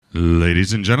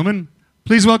Ladies and gentlemen,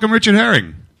 please welcome Richard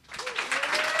Herring.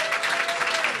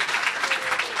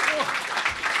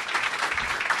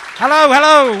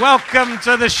 Hello, welcome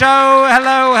to the show,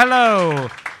 hello.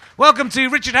 Welcome to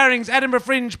Richard Herring's Edinburgh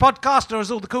Fringe podcast, or as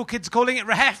all the cool kids are calling it,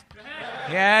 RHEF.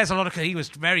 Yeah, there's a lot of. He was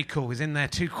very cool. He's in there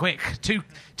too quick, too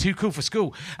cool for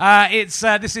school.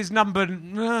 This is number 8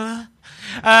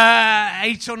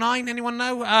 or 9. Anyone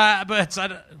know?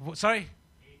 Sorry.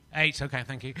 8, okay,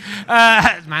 thank you.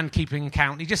 Man keeping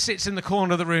count. He just sits in the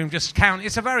corner of the room, just count.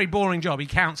 It's a very boring job. He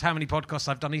counts how many podcasts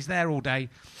I've done. He's there all day.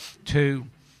 2,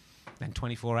 then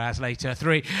 24 hours later,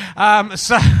 3. That's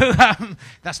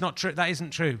not true. That isn't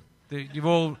true. You're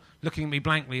all looking at me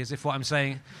blankly as if what I'm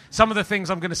saying. Some of the things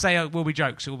I'm going to say will be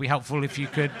jokes. It will be helpful if you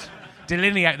could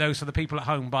delineate those for the people at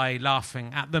home by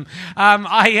laughing at them.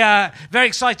 Very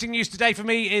exciting news today for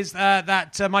me is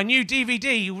that my new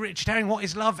DVD, Richard Herring, What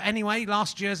Is Love Anyway?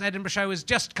 Last year's Edinburgh show has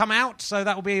just come out, so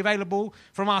that will be available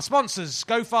from our sponsors,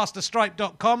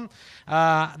 GoFasterStripe.com.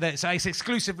 It's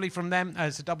exclusively from them.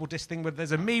 It's a double disc thing.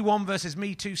 There's a Me 1 versus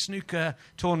Me 2 snooker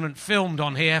tournament filmed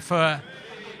on here for...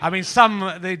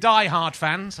 the die-hard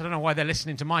fans, I don't know why they're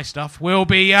listening to my stuff, will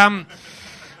be...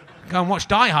 Go and watch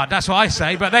Die Hard, that's what I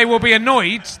say, but they will be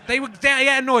annoyed. They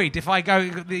get annoyed if I go...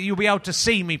 You'll be able to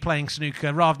see me playing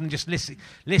snooker rather than just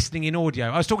listening in audio.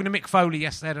 I was talking to Mick Foley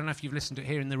yesterday, I don't know if you've listened to it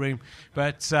here in the room,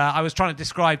 but I was trying to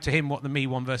describe to him what the Me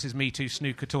 1 versus Me 2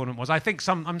 snooker tournament was. I think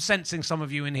I'm sensing some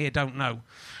of you in here don't know.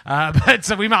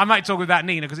 But I might talk about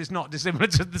Nina, because it's not dissimilar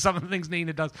to some of the things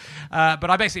Nina does. But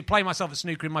I basically play myself at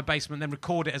snooker in my basement, then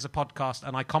record it as a podcast,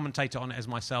 and I commentate on it as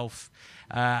myself,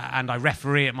 and I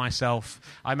referee it myself.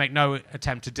 I make no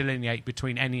attempt to delineate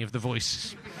between any of the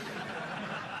voices.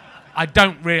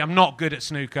 I'm not good at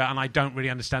snooker, and I don't really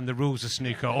understand the rules of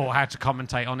snooker or how to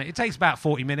commentate on it. It takes about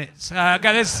 40 minutes.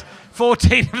 There's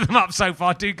 14 of them up so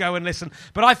far. Do go and listen.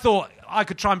 But I thought I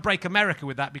could try and break America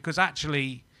with that, because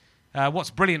actually what's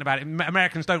brilliant about it,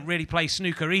 Americans don't really play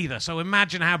snooker either. So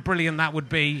imagine how brilliant that would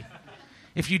be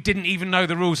if you didn't even know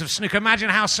the rules of snooker. Imagine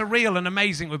how surreal and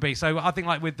amazing it would be. So I think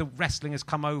with the wrestling has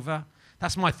come over.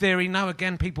 That's my theory. No,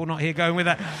 again, people not here going with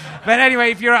that. But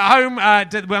anyway, if you're at home, I'm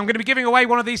going to be giving away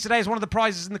one of these today. It's one of the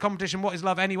prizes in the competition, What Is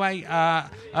Love Anyway?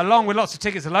 Along with lots of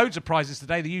tickets and loads of prizes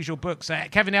today, the usual books.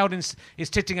 Kevin Eldon is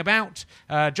titting about.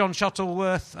 John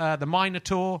Shuttleworth, The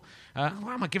Minotaur.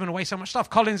 Why am I giving away so much stuff?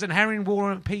 Collins and Herring,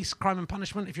 War and Peace, Crime and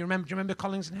Punishment. If you remember, do you remember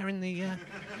Collins and Herring, the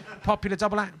popular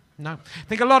double act? No. I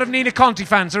think a lot of Nina Conti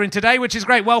fans are in today, which is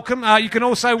great. Welcome. You can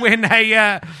also win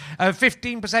a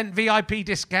 15% VIP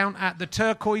discount at the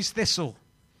Turquoise Thistle.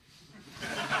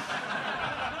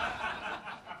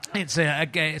 It's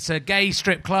a gay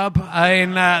strip club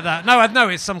in that. No,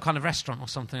 it's some kind of restaurant or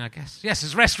something, I guess. Yes,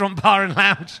 it's restaurant, bar and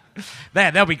lounge.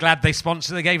 They'll be glad they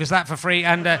sponsored. They gave us that for free.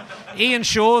 And Ian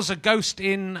Shaw's a ghost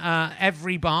in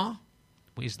every bar.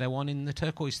 Is there one in the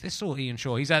Turquoise Thistle? Ian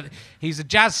Shaw. He's a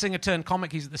jazz singer turned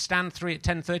comic. He's at the Stand 3 at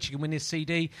 10:30. You can win his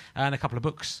CD and a couple of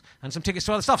books and some tickets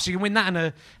to other stuff. So you can win that and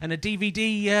a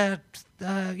DVD.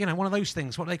 One of those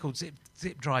things. What are they called?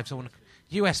 Zip drives or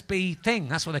USB thing.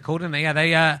 That's what they're called, isn't they?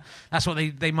 Yeah, that's what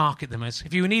they market them as.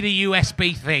 If you need a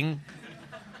USB thing.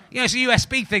 It's a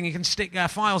USB thing. You can stick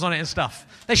files on it and stuff.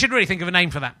 They should really think of a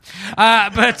name for that.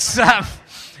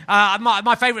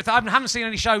 My favourite thing, I haven't seen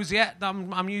any shows yet.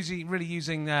 I'm usually really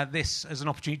using this as an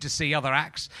opportunity to see other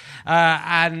acts.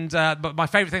 But my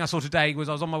favourite thing I saw today was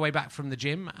I was on my way back from the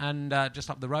gym and just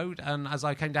up the road, and as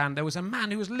I came down, there was a man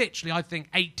who was literally, I think,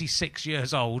 86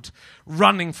 years old,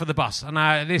 running for the bus. And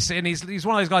he's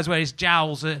one of those guys where his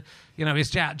jowls are...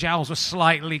 his jowls were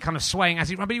slightly kind of swaying as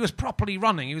he ran, but he was properly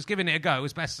running. He was giving it a go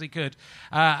as best as he could.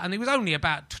 And he was only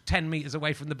about 10 metres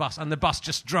away from the bus, and the bus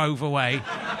just drove away.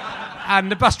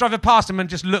 And the bus driver passed him and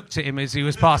just looked at him as he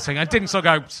was passing. I didn't sort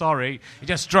of go, sorry. He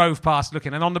just drove past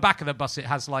looking. And on the back of the bus, it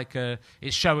has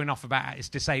it's showing off about its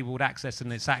disabled access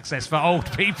and its access for old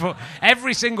people.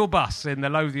 Every single bus in the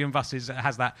Lothian buses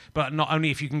has that, but not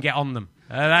only if you can get on them.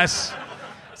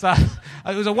 So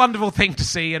it was a wonderful thing to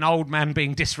see an old man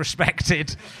being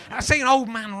disrespected. I see an old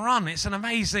man run. It's an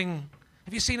amazing...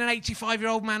 Have you seen an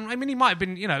 85-year-old man? I mean, he might have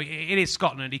been, it is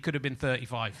Scotland. He could have been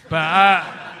 35.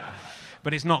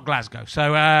 But it's not Glasgow,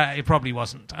 so it probably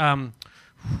wasn't.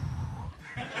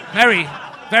 Very,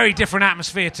 very different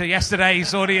atmosphere to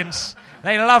yesterday's audience.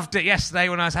 They loved it yesterday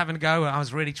when I was having a go. I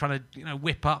was really trying to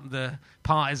whip up the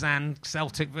partisan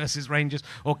Celtic versus Rangers,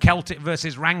 or Celtic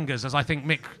versus Rangers, as I think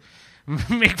Mick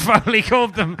Foley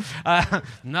called them.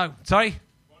 No, sorry?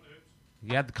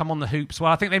 Yeah, come on the hoops.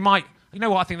 Well, I think they might... You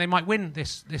know what? I think they might win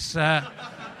this year.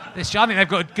 I think they've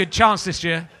got a good chance this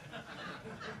year.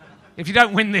 If you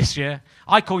don't win this year,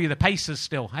 I call you the Pacers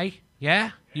still, hey?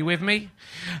 Yeah? You with me?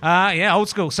 Yeah, old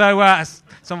school. So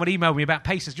someone emailed me about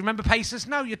Pacers. Do you remember Pacers?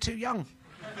 No, you're too young.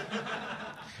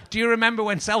 Do you remember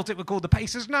when Celtic were called the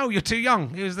Pacers? No, you're too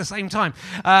young. It was the same time.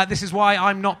 This is why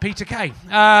I'm not Peter Kay.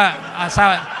 That's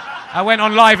how I went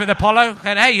on live at the Apollo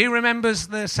and, hey, who remembers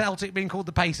the Celtic being called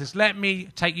the Pacers? Let me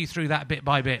take you through that bit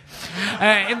by bit.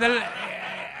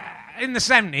 In the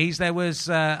 70s, there was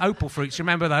Opal Fruits. You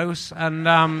remember those?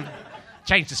 And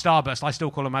changed to Starburst. I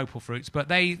still call them Opal Fruits. But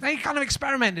they kind of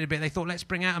experimented a bit. They thought, let's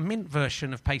bring out a mint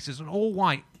version of Pacers. All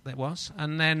white, that was.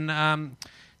 And then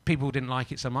people didn't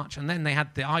like it so much. And then they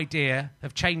had the idea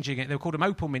of changing it. They were called them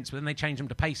Opal Mints, but then they changed them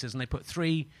to Pacers. And they put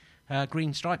 3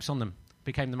 green stripes on them.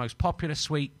 Became the most popular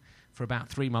sweet for about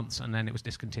 3 months. And then it was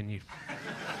discontinued.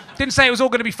 Didn't say it was all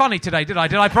going to be funny today, did I?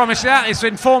 Did I promise you that? It's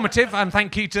informative, and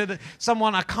thank you to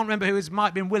someone, I can't remember who it is, might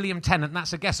have been William Tennant,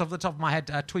 that's a guess off the top of my head,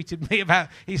 tweeted me about,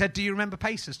 he said, do you remember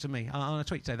Pacers to me on a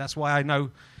tweet today? That's why I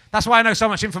know so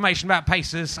much information about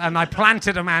Pacers, and I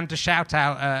planted a man to shout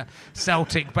out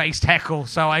Celtic-based heckle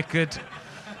so I could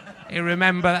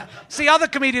remember that. See, other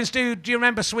comedians do you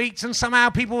remember Sweets, and somehow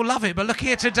people love it, but look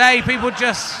here today, people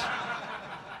just...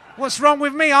 What's wrong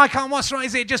with me? I can't. What's wrong?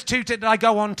 Is it just did I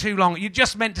go on too long? You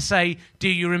just meant to say, do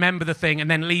you remember the thing,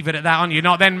 and then leave it at that, aren't you?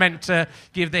 Not then meant to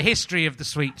give the history of the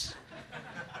sweets.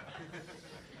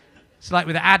 It's like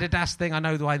with the Adidas thing. I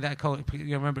know the way that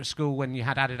you remember at school when you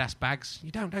had Adidas bags.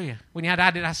 You don't, do you? When you had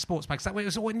Adidas sports bags. That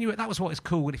was what was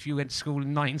cool if you went to school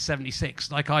in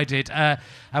 1976, like I did.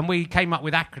 And we came up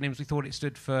with acronyms. We thought it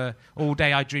stood for All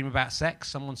Day I Dream About Sex.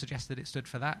 Someone suggested it stood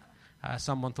for that.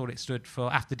 Someone thought it stood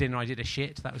for After Dinner I Did a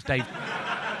Shit. That was Dave.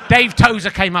 Dave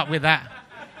Tozer came up with that.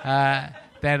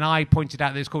 Then I pointed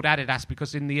out that it was called Adidas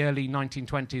because in the early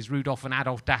 1920s, Rudolf and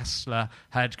Adolf Dassler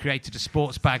had created a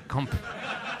sports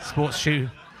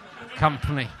shoe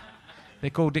company.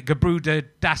 They called it Gebruder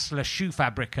Dassler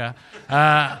Schuhfabriker,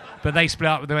 but they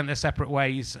split up. They went their separate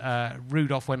ways.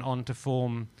 Rudolf went on to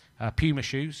form Puma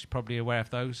shoes. You're probably aware of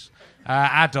those.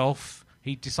 Adolf...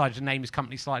 He decided to name his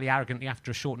company slightly arrogantly after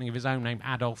a shortening of his own name,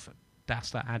 Adolf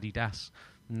Dassler, Adidas.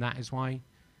 And that is why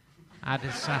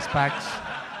Adidas bags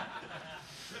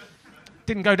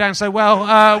didn't go down so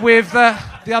well with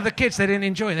the other kids. They didn't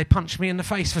enjoy it. They punched me in the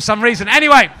face for some reason.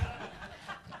 Anyway,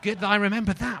 good that I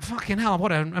remembered that. Fucking hell,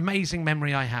 what an amazing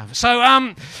memory I have. So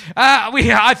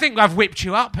I think I've whipped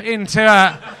you up into...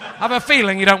 I have a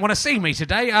feeling you don't want to see me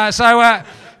today.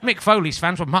 Mick Foley's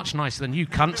fans were much nicer than you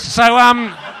cunts. So...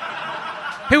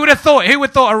 Who would have thought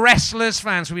a wrestler's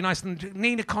fans would be nicer than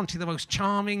Nina Conti, the most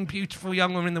charming, beautiful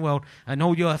young woman in the world, and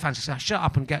all your fans would say, shut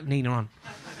up and get Nina on.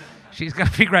 She's going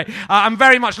to be great. I'm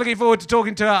very much looking forward to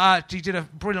talking to her. She did a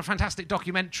brilliant, fantastic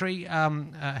documentary, Her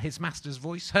Master's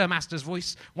Voice,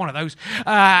 one of those.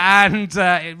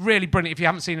 Really brilliant. If you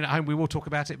haven't seen it at home, we will talk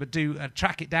about it, but do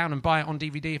track it down and buy it on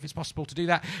DVD if it's possible to do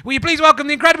that. Will you please welcome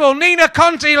the incredible Nina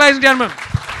Conti, ladies and gentlemen.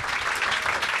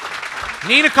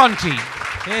 Nina Conti.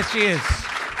 Here she is.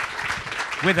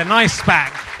 With a nice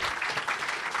bag.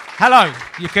 Hello.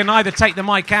 You can either take the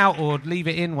mic out or leave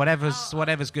it in,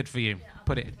 whatever's good for you.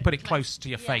 Put it close to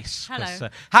your face. Hello.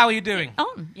 How are you doing?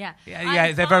 Yeah.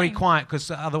 Yeah, they're very quiet because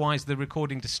otherwise the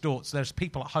recording distorts. There's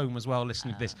people at home as well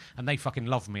listening to this, and they fucking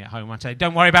love me at home. I tell you,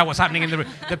 don't worry about what's happening in the room.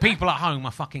 The people at home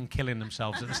are fucking killing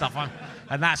themselves at the stuff.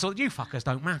 And that's all. You fuckers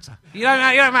don't matter. You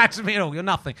don't matter to me at all. You're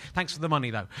nothing. Thanks for the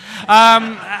money, though.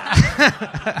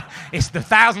 It's the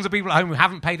thousands of people at home who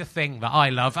haven't paid a thing that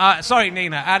I love. Sorry,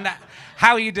 Nina. And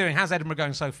how are you doing? How's Edinburgh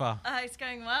going so far? It's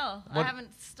going well. I haven't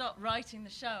stopped writing the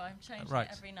show. I'm changing it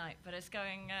every night, but it's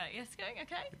going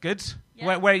okay. Good.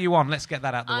 Yeah. Where are you on? Let's get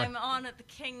that out of the way. I'm on at the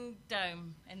King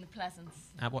Dome in the Pleasance.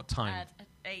 At what time? At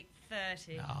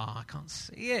 8:30. Oh, I can't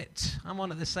see it. I'm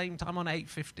on at the same time. I'm on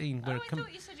 8:15. I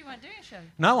thought you said you weren't doing a show.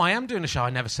 No, I am doing a show. I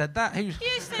never said that. Who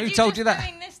said told you that?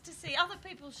 Doing this to see other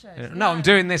people's shows. No, I'm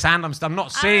doing this and I'm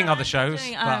not seeing other shows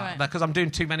right. because I'm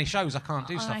doing too many shows. I can't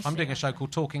do stuff. I'm doing a show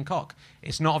called Talking Cock.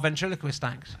 It's not a ventriloquist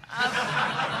act.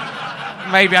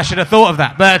 Maybe I should have thought of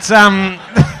that, but yeah.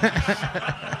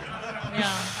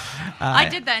 I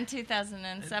did that in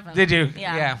 2007. Did you?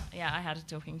 Yeah, I had a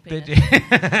talking penis. Did you?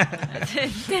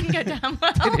 It didn't go down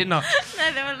well. Did it not?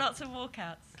 No, there were lots of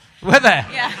walkouts. Were there?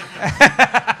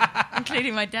 Yeah.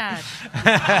 Including my dad.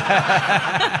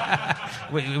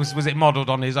 Was it modelled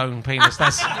on his own penis?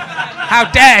 How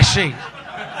dare she?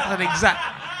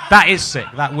 That is sick.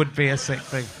 That would be a sick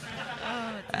thing.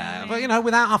 But,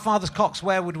 without our father's cocks,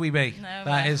 where would we be? No,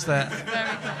 that is the... Very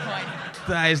good point.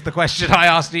 is the question I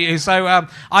asked you. So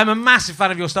I'm a massive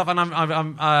fan of your stuff, and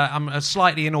I'm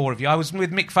slightly in awe of you. I was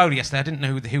with Mick Foley yesterday. I didn't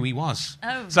know who he was.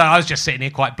 Oh. So I was just sitting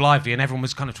here quite blithely, and everyone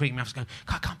was kind of tweeting me. I was going,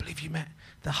 I can't believe you met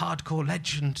the hardcore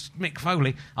legend Mick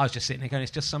Foley. I was just sitting there going,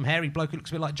 it's just some hairy bloke who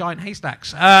looks a bit like Giant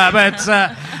Haystacks. But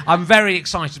I'm very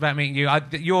excited about meeting you.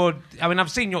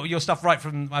 I've seen your stuff right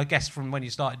from, I guess, from when you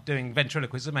started doing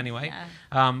ventriloquism anyway.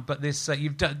 Yeah. But this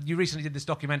you recently did this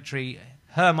documentary,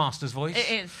 Her Master's Voice.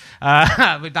 It is.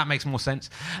 That makes more sense.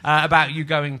 About you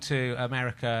going to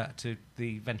America to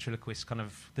the ventriloquist kind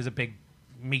of, there's a big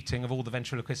meeting of all the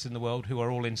ventriloquists in the world who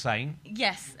are all insane.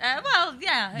 Yes. Well,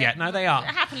 yeah. Yeah, no, they are.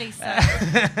 Happily so.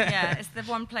 Yeah, it's the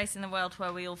one place in the world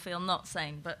where we all feel not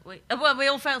sane, but we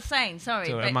all feel sane, sorry.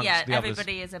 So but yeah,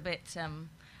 everybody others. is a bit,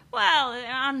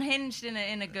 unhinged in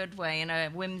a good way, in a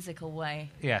whimsical way.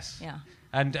 Yes. Yeah.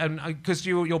 And because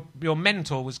your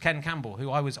mentor was Ken Campbell,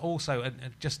 who I was also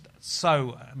just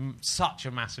such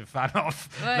a massive fan of,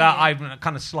 that I'm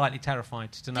kind of slightly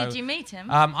terrified to know. Did you meet him?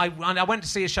 I went to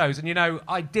see his shows, and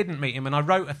I didn't meet him, and I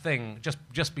wrote a thing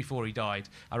just before he died.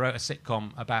 I wrote a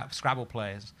sitcom about Scrabble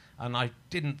players, and I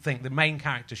didn't think the main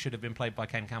character should have been played by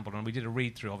Ken Campbell, and we did a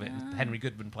read-through of it. Henry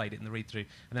Goodman played it in the read-through,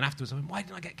 and then afterwards I went, why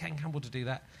didn't I get Ken Campbell to do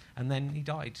that? And then he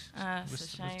died. It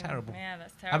was terrible. Yeah,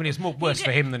 that's terrible. I mean, it's worse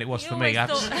for him than it was for me.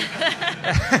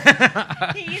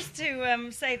 He used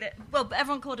to say that,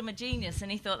 everyone called him a genius,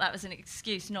 and he thought that was an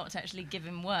excuse not to actually give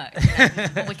him work.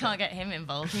 Well, we can't get him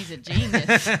involved. He's a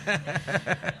genius.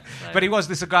 But he was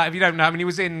this guy, if you don't know, I mean, he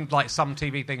was in like some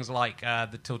TV things like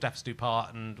the Till Death Do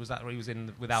Part, and was that where he was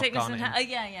in with Al Garnett?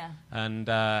 Yeah. And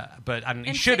he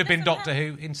In should have been Sickness and Doctor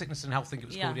Who, in Sickness and Health, I think it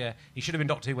was called, yeah. He should have been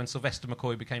Doctor Who when Sylvester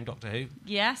McCoy became Doctor Who.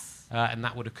 Yes. And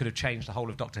that could have changed the whole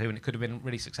of Doctor Who, and it could have been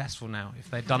really successful now if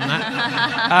they'd done that.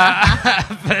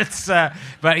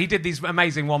 But he did these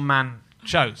amazing one-man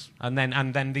shows, and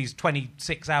then these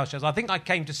 26-hour shows. I think I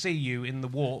came to see you in the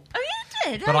Warp. Oh,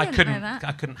 you did? But I didn't know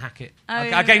that. couldn't hack it. Oh,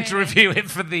 I came to review it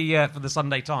for the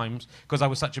Sunday Times because I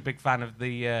was such a big fan of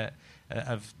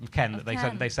of Ken that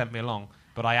they sent me along,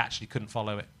 but I actually couldn't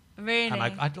follow it. Really? And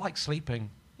I'd like sleeping.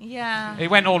 Yeah.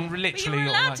 It went on literally. But you were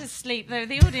allowed to sleep, though.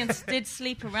 The audience did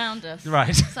sleep around us.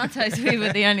 Right. Sometimes we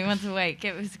were the only ones awake.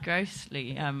 It was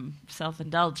grossly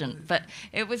self-indulgent, but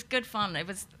it was good fun. It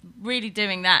was really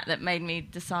doing that made me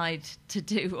decide to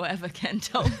do whatever Ken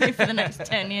told me for the next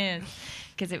 10 years,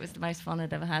 because it was the most fun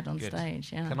I'd ever had on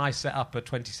stage. Yeah. Can I set up a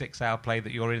 26-hour play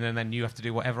that you're in, and then you have to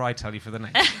do whatever I tell you for the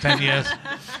next 10 years?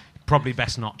 Probably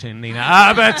best not to,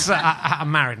 Nina. But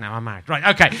I'm married now. I'm married.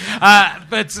 Right. Okay.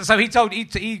 But so he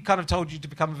kind of told you to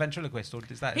become a ventriloquist, or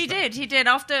is that? He did.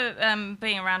 After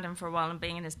being around him for a while and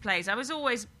being in his plays, I was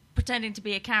always pretending to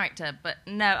be a character, but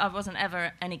no, I wasn't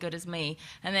ever any good as me.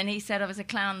 And then he said I was a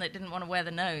clown that didn't want to wear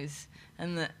the nose,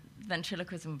 and that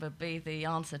ventriloquism would be the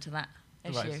answer to that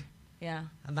issue. Right. Yeah.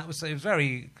 And it was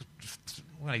very.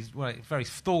 He's very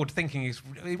forward thinking.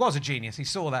 He was a genius. He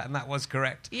saw that, and that was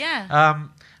correct. Yeah.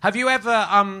 Have you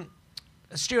ever,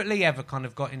 Stuart Lee, ever kind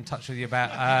of got in touch with you about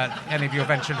any of your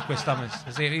ventriloquist dummies?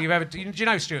 Do you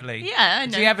know Stuart Lee? Yeah, I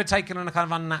know. Has he ever taken on a kind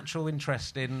of unnatural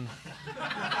interest in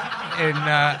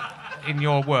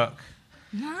your work?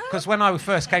 No. Because when I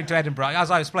first came to Edinburgh, as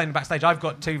I explained backstage, I've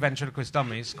got two ventriloquist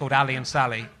dummies called Ali and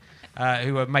Sally.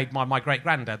 Who were made by my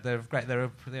great-granddad. They're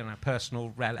a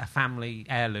personal, a family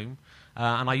heirloom.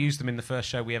 And I used them in the first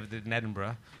show we ever did in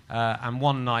Edinburgh. And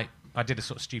one night, I did a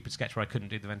sort of stupid sketch where I couldn't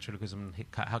do the ventriloquism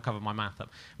and cover my mouth up.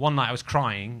 One night I was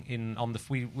crying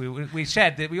we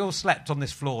shared that we all slept on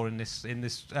this floor in this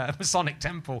Masonic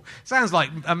temple. Sounds like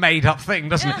a made up thing,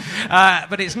 doesn't it?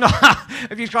 But it's not.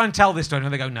 If you try and tell this to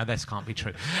anyone, they go, "No, this can't be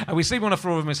true." We sleep on a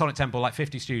floor of a Masonic temple, like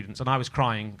 50 students, and I was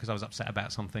crying because I was upset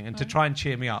about something. And to try and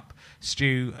cheer me up,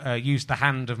 Stu used the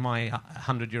hand of my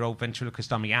 100-year-old ventriloquist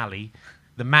dummy Ali.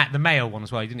 The male one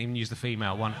as well. He didn't even use the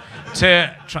female one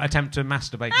to attempt to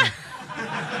masturbate me.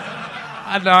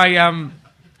 And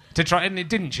and it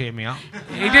didn't cheer me up.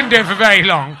 He didn't do it for very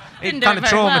long. It kind of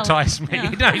traumatised me. Yeah.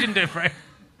 No, he didn't do it very.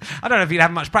 I don't know if he'd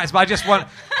have much practice, but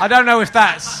I don't know if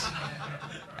that's.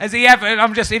 Has he ever?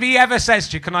 If he ever says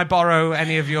to you, "Can I borrow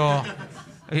any of your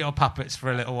puppets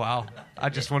for a little while?" I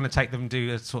just want to take them and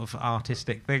do a sort of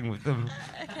artistic thing with them.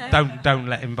 Okay. Don't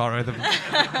let him borrow them.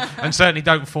 And certainly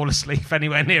don't fall asleep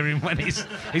anywhere near him when he's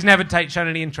never shown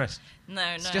any interest. No.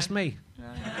 It's just me. No.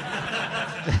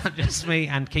 Just me,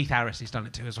 and Keith Harris, he's done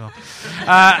it too as well.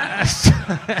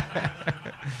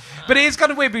 But it is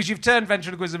kind of weird because you've turned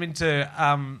ventriloquism into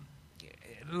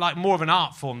like more of an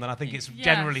art form than I think it's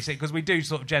generally seen, because we do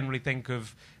sort of generally think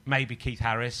of maybe Keith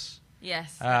Harris.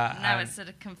 Yes. Now it's sort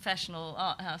of confessional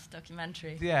art house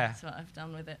documentary. Yeah. That's what I've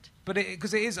done with it. But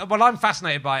because it is, well, I'm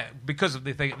fascinated by it because of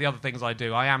the other things I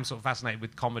do. I am sort of fascinated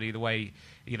with comedy, the way,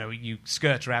 you know, you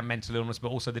skirt around mental illness, but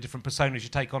also the different personas you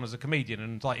take on as a comedian.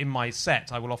 And like in my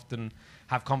set, I will often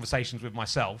have conversations with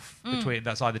myself between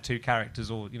that's either two characters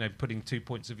or, you know, putting 2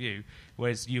 points of view,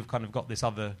 whereas you've kind of got this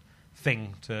other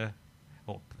thing to.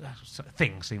 Or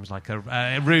thing seems like a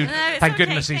rude. No, Thank okay,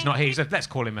 goodness he's not here. So let's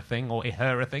call him a thing or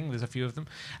her a thing. There's a few of them.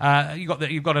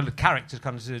 You've got a character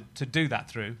kind of to do that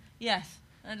through. Yes,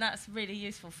 and that's really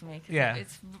useful for me because Yeah.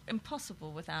 it's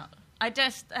impossible without. I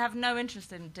just have no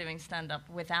interest in doing stand-up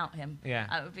without him.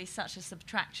 Yeah. It would be such a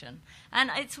subtraction. And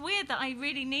it's weird that I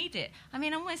really need it. I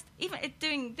mean, almost even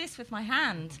doing this with my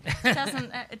hand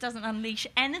it doesn't unleash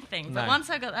anything. But No.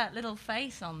 once I got that little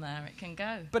face on there, it can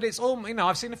go. But it's all, you know,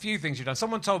 I've seen a few things you've done.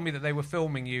 Someone told me that they were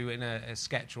filming you in a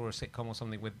sketch or a sitcom or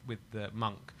something with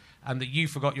Monk, and that you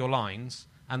forgot your lines,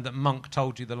 and that Monk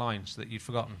told you the lines that you'd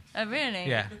forgotten. Oh, really?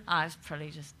 Yeah. I was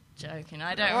probably just joking.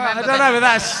 I don't Well, remember. I don't know, but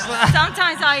that's...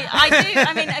 Sometimes I do.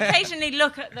 I mean, occasionally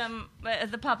look at them,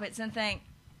 at the puppets, and think,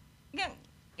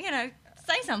 you know,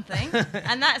 say something.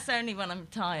 And that's only when I'm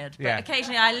tired. But Yeah.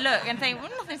 occasionally I look and think, well,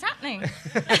 nothing's happening.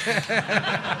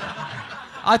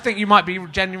 I think you might be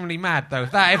genuinely mad, though.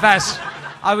 If that's...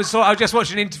 I was just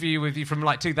watching an interview with you from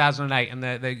like 2008, and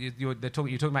you're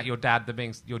talking about your dad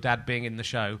being in the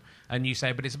show, and you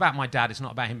say, but it's about my dad. It's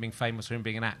not about him being famous or him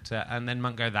being an actor. And then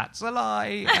Monk go, that's a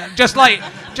lie.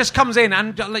 Just comes in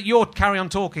and you're carry on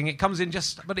talking. It comes in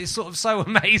but it's sort of so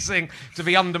amazing to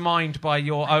be undermined by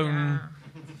your own.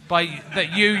 By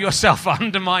that you yourself are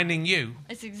undermining you.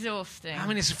 It's exhausting. I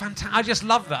mean, it's fantastic. I just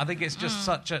love that. I think it's just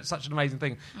such an amazing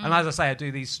thing. And as I say, I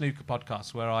do these snooker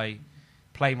podcasts where I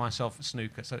play myself at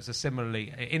snooker. So it's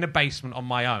similarly in a basement on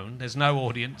my own. There's no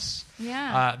audience.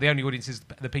 Yeah. The only audience is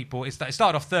the people. It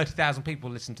started off 30,000 people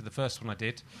listened to the first one I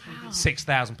did. Wow.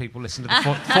 6,000 people listened to the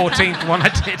 14th one I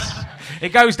did.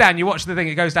 It goes down. You watch the thing.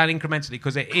 It goes down incrementally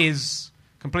because it is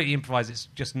completely improvised. It's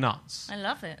just nuts. I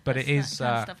love it. But That's it is that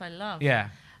kind of stuff I love. Yeah.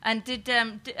 And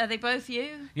are they both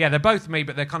you? Yeah, they're both me,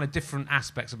 but they're kind of different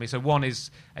aspects of me. So one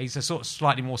is he's a sort of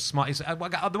slightly more smart.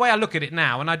 The way I look at it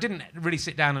now, and I didn't really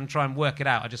sit down and try and work it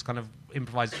out. I just kind of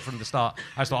improvised it from the start.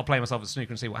 I just thought I'll play myself at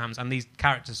snooker and see what happens. And these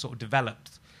characters sort of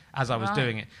developed as I was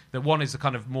doing it. The one is the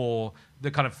kind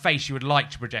of face you would like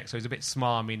to project. So he's a bit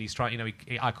smarmy, and he's trying. You know,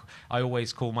 I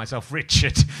always call myself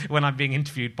Richard when I'm being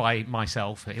interviewed by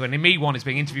myself. When Me1 is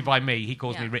being interviewed by me, he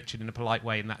calls me Richard in a polite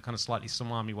way, in that kind of slightly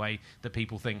smarmy way that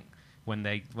people think when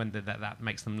that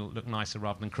makes them look nicer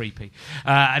rather than creepy.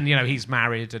 And you know, he's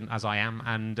married, and as I am,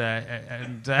 and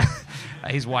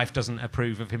his wife doesn't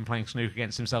approve of him playing snooker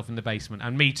against himself in the basement.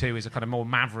 And Me Too is a kind of more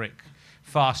maverick,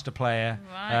 faster player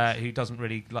who doesn't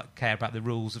really care about the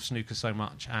rules of snooker so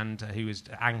much, and who is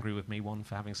angry with Me1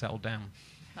 for having settled down.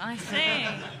 I see.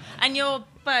 And you're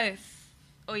both,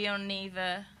 or you're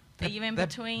neither? Are you in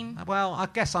between? Well, I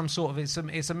guess I'm sort of. It's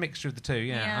a mixture of the two.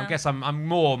 Yeah. I guess I'm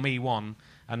more Me1.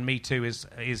 And Me Too is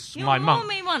You're my more monk.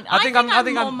 Me1. I think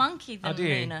I'm more monkey than do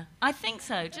you? Luna. I think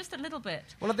so, just a little bit.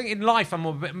 Well, I think in life I'm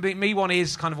more. Me1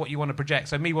 is kind of what you want to project.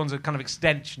 So Me1's a kind of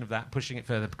extension of that, pushing it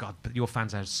further. God, but your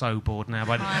fans are so bored now.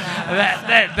 But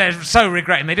they're so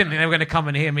regretting they didn't think they were going to come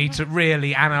and hear me to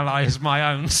really analyse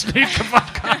my own snooker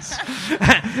podcast.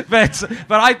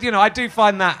 but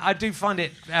I do find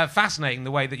it fascinating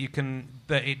the way that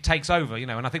that it takes over, you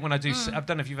know. And I think when I do, I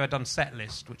don't know if you've ever done Set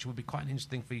List, which would be quite an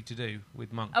interesting for you to do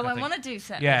with Monk. Oh, I want to do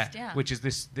Set List, yeah. Which is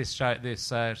this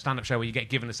stand-up show where you get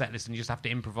given a set list and you just have to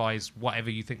improvise whatever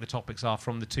you think the topics are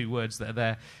from the 2 words that are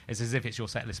there. It's as if it's your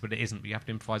set list, but it isn't. But you have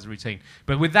to improvise a routine.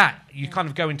 But with that, you kind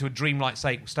of go into a dreamlike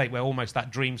state where almost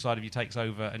that dream side of you takes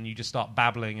over, and you just start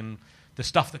babbling, and the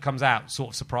stuff that comes out sort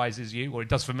of surprises you, or it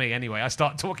does for me anyway. I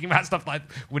start talking about stuff that I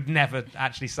would never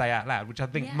actually say out loud, which I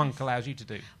think Monk allows you to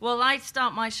do. Well, I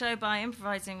start my show by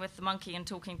improvising with the monkey and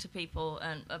talking to people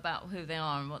and about who they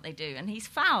are and what they do. And he's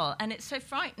foul, and it's so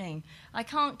frightening. I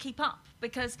can't keep up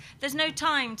because there's no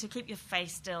time to keep your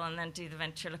face still and then do the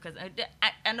ventriloquism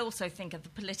and also think of the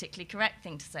politically correct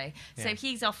thing to say. Yeah. So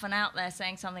he's often out there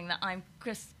saying something that I'm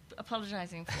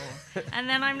apologising for. And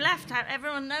then I'm left out,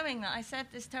 everyone knowing that I said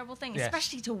this terrible thing,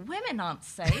 especially to women aren't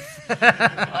safe.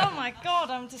 Oh my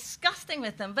God, I'm disgusting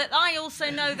with them. But I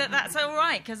also know that that's all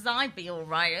right, because I'd be all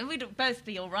right, and we'd both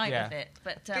be all right with it.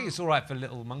 But I think it's all right for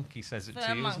little monkey says it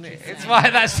to you, isn't it? It's why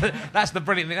that's the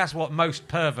brilliant thing. That's what most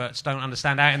perverts don't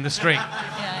understand out in the street.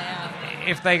 Yeah.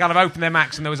 If they kind of opened their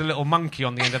max and there was a little monkey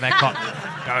on the end of their cock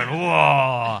going,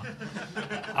 whoa,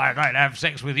 I'd like to have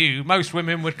sex with you, most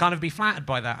women would kind of be flattered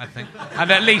by that, I think,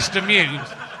 and at least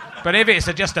amused. But if it's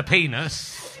just a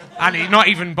penis, And he's not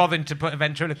even bothering to put a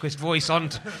ventriloquist voice on.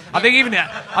 I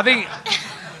think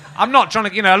I'm not trying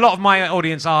to. A lot of my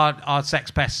audience are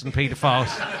sex pests and paedophiles,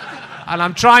 and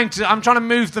I'm trying to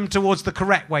move them towards the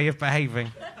correct way of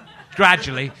behaving,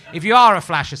 gradually. If you are a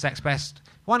flasher sex pest,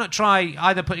 why not try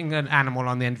either putting an animal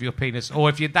on the end of your penis, or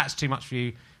if that's too much for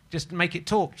you, just make it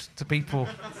talk to people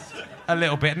a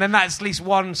little bit, and then that's at least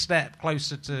one step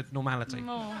closer to normality.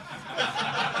 More.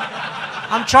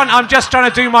 I'm just trying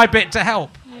to do my bit to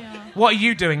help. Yeah. What are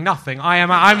you doing? Nothing.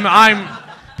 I'm.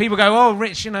 People go, oh,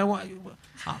 Rich, what?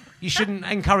 You shouldn't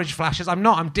encourage flashers. I'm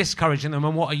not. I'm discouraging them.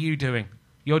 And what are you doing?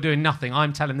 You're doing nothing.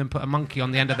 I'm telling them put a monkey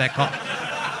on the end of their cock.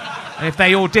 And if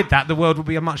they all did that, the world would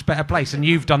be a much better place. And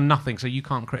you've done nothing, so you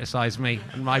can't criticise me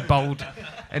and my bold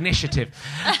initiative.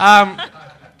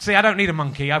 See, I don't need a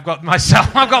monkey. I've got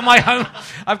myself. I've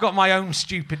got my own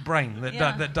stupid brain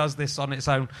that does this on its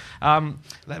own.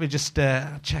 Let me just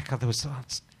check. There was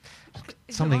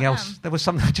something else. There was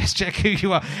something. Just check who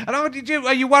you are. And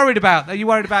are you worried about?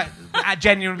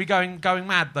 Genuinely going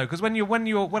mad though? Because when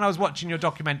I was watching your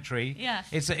documentary, yes.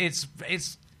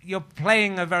 it's you're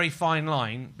playing a very fine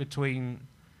line between.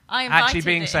 I actually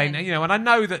being it sane, in. and I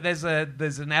know that there's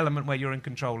an element where you're in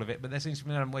control of it, but there seems to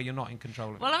be an element where you're not in control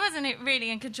of it. Well, I wasn't really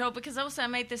in control because also I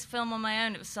made this film on my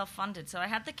own. It was self-funded, so I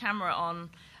had the camera on,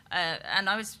 and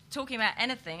I was talking about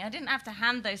anything. I didn't have to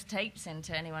hand those tapes in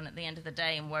to anyone at the end of the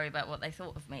day and worry about what they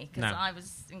thought of me because I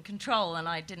was in control and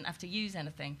I didn't have to use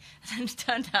anything. And it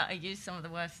turned out I used some of the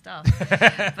worst stuff,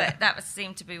 but that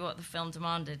seemed to be what the film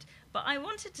demanded. But I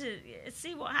wanted to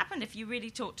see what happened if you really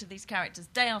talked to these characters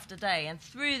day after day and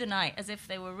through the night as if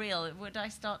they were real. Would I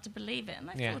start to believe it? And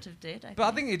I sort of did.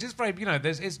 I think it is very,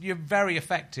 you're very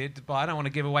affected by, I don't want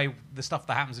to give away the stuff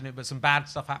that happens in it, but some bad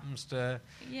stuff happens to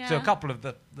a couple of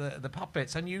the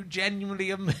puppets, and you genuinely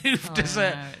are moved. It's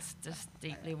just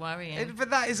deeply worrying. But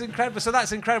that is incredible. So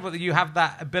that's incredible that you have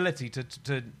that ability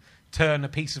to turn a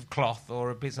piece of cloth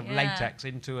or a piece of latex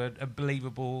into a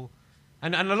believable...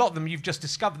 And a lot of them you've just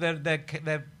discovered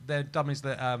they're dummies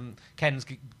that Ken's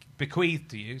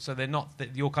bequeathed to you, so they're not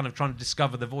that you're kind of trying to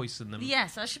discover the voice in them.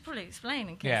 Yes, I should probably explain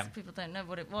in case people don't know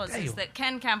what it was. Is that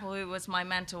Ken Campbell, who was my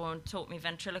mentor and taught me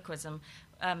ventriloquism,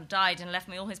 died and left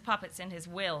me all his puppets in his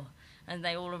will, and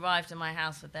they all arrived in my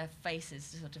house with their faces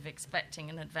sort of expecting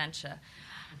an adventure.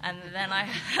 And then I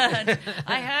heard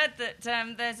that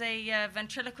there's a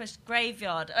ventriloquist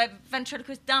graveyard, a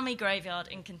ventriloquist dummy graveyard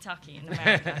in Kentucky, in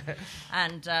America,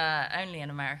 and only in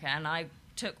America. And I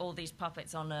took all these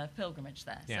puppets on a pilgrimage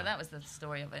there. So that was the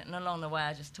story of it. And along the way,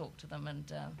 I just talked to them, and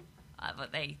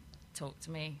they talked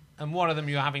to me. And one of them,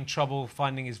 you were having trouble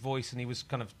finding his voice, and he was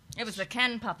kind of... It was the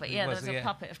Ken puppet, there was a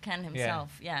puppet of Ken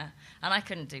himself, And I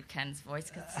couldn't do Ken's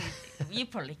voice, because you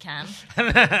probably can. Do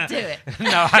it.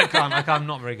 No, I can't. I'm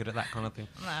not very good at that kind of thing.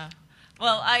 No.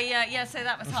 Well, so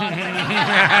that was hard.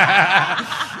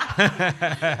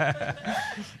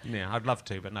 I'd love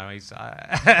to, but no, he's...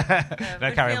 it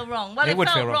would feel wrong. Well, it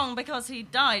felt wrong because he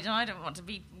died, and I don't want to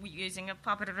be using a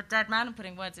puppet of a dead man and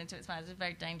putting words into its mouth. It's a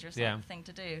very dangerous thing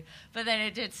to do. But then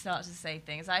it did start to say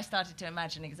things. I started to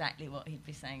imagine exactly what he'd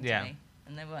be saying to me.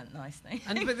 And they weren't nice things.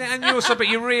 But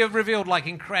you revealed like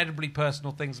incredibly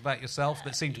personal things about yourself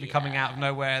that seem to be coming out of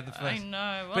nowhere. I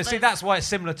know. Well, but see, that's why it's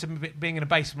similar to being in a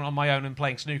basement on my own and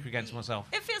playing snooker against myself.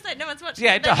 It feels like no one's watching.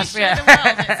 Yeah, it does. The world.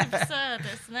 It's absurd.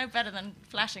 It's no better than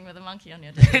flashing with a monkey on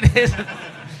your dick. It is.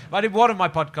 I did one of my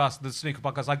podcasts, the snooker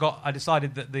podcast. I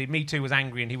decided that the Me Too was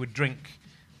angry and he would drink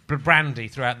brandy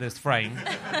throughout this frame,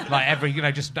 like every,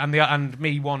 and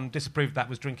Me disapproved that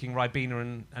was drinking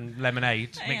Ribena and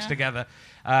lemonade mixed together,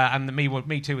 and the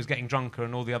Me Too was getting drunker,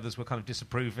 and all the others were kind of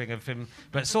disapproving of him,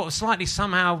 but sort of slightly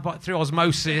somehow, but through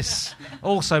osmosis,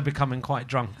 also becoming quite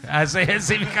drunk as he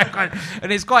became quite,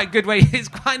 and it's quite good way. It's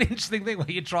quite an interesting thing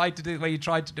where you tried to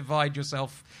divide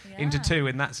yourself into two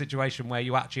in that situation where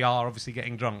you actually are obviously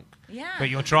getting drunk. Yeah. But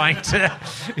you're trying to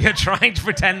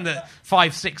pretend that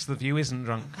 5/6 of you isn't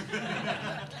drunk.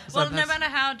 Well, no matter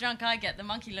how drunk I get, the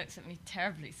monkey looks at me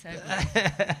terribly sober.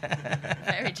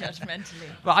 Very judgmentally.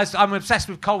 But I'm obsessed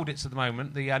with Colditz at the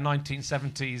moment, the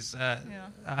 1970s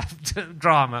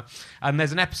drama. And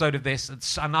there's an episode of this, and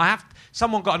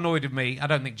someone got annoyed with me, I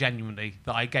don't think genuinely,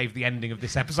 that I gave the ending of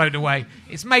this episode away.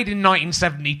 It's made in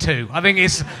 1972. I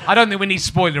don't think we need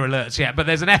spoiler alerts yet, but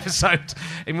there's an episode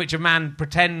in which a man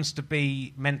pretends to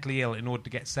be mentally ill in order to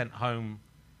get sent home.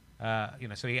 But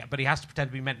he has to pretend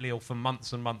to be mentally ill for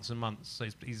months and months and months. So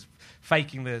he's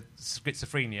faking the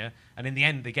schizophrenia, and in the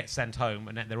end, they get sent home,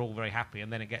 and they're all very happy.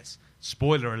 And then it gets,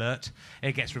 spoiler alert,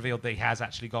 it gets revealed that he has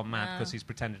actually gone mad because he's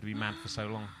pretended to be mad for so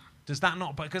long. Does that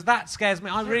not? Because that scares me.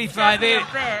 I really scares me a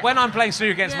bit. when I'm playing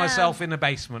Snooker against Yeah. myself in the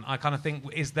basement, I kind of think,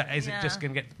 is it Yeah. just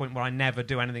going to get to the point where I never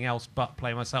do anything else but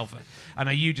play myself? And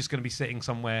are you just going to be sitting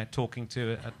somewhere talking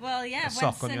to Well, yeah, a when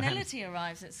sock on your hand? senility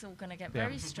arrives, it's all going to get Yeah.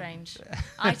 very strange.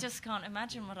 I just can't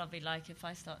imagine what I'll be like if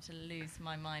I start to lose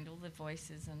my mind, all the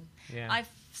voices. And Yeah. I've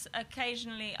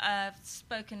occasionally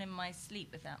spoken in my sleep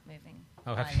without moving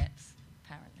Oh, my have you? lips,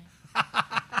 apparently.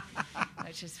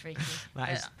 Which is freaky. That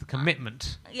is But, the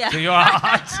commitment yeah. to your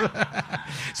art.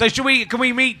 So can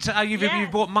we meet? You've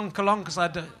Yes. brought Monk along because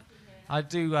I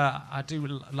do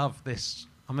love this.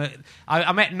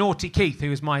 I met Naughty Keith,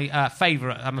 who is my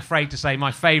favourite. I'm afraid to say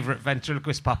my favourite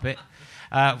ventriloquist puppet.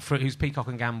 Who's Peacock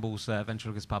and Gamble's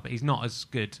ventriloquist puppet. He's not as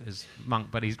good as Monk,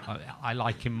 but I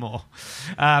like him more.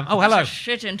 Hello. That's a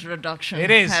shit introduction.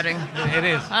 It is. Herring. It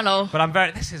is. Hello.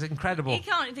 But this is incredible. You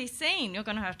can't be seen. You're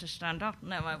going to have to stand up.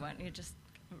 No, I won't. You just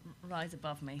rise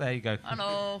above me. There you go.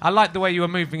 Hello. I like the way you were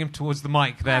moving him towards the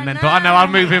mic there, and then I thought, know. I'll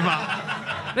move him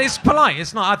up. It's polite.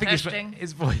 It's not. I think Testing.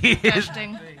 it's voice.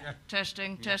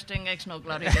 Testing makes no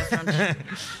bloody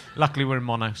difference. Luckily, we're in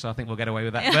mono, so I think we'll get away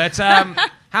with that. But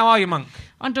how are you, Monk?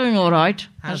 I'm doing all right.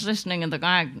 I How's- was listening in the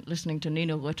gag, listening to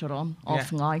Nina Witter on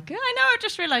off Yeah. mic. I know, I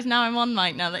just realised now I'm on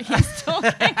mic now that he's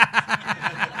talking.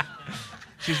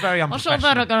 She's very I saw unprofessional.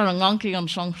 that I got a monkey on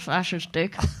some Sash's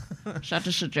dick. Is that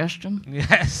a suggestion?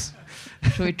 Yes.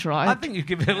 Should we try I it? think you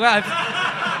give it. Well,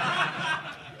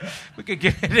 we could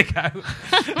give it a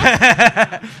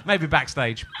go. Maybe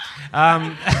backstage.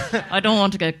 I don't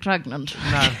want to get pregnant.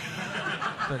 No.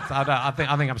 But I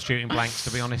think I'm shooting blanks,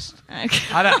 to be honest.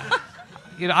 Okay. I don't.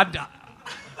 You know,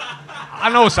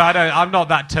 and also I'm not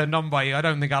that turned on by you. I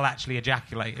don't think I'll actually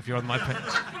ejaculate if you're on my pitch.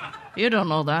 You don't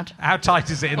know that. How tight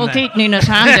is it in Oh, there? keep Nina's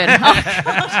hand in.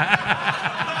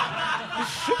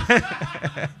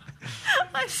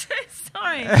 I'm so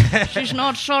sorry. She's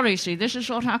not sorry, see. This is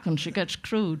what happens. She gets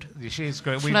crude. She is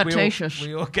great. Flirtatious.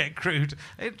 We all get crude.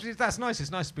 That's nice.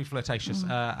 It's nice to be flirtatious.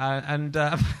 I love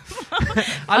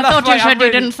thought the way you said I'm he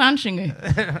really- didn't fancy me.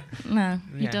 No,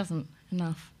 he Yeah. doesn't.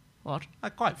 Enough. What? I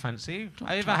quite fancy you.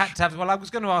 Don't If I touch. had to have, well, I was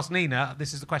going to ask Nina.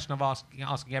 This is the question I'm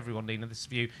asking everyone, Nina. This is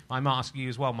for you. I might ask you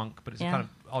as well, Monk, but it's a Yeah. kind of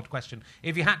odd question.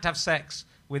 If you had to have sex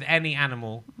with any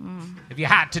animal, if you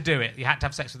had to do it, you had to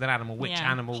have sex with an animal. Which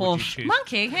Yeah. animal Horse. would you choose?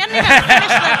 Monkey. He hadn't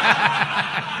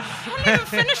even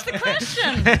finished the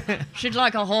question. She'd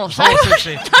like a horse. Horse, is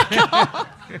she?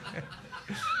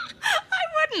 I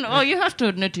wouldn't. Oh, you have to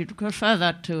admit you'd prefer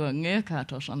that to a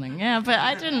meerkat or something. Yeah, but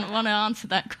I didn't want to answer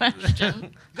that question. You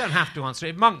don't have to answer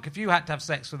it. Monk, if you had to have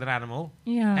sex with an animal,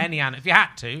 Yeah. any animal, if you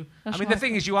had to, That's I mean, the right.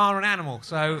 thing is, you are an animal,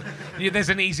 so there's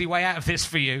an easy way out of this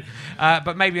for you.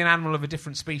 But maybe an animal of a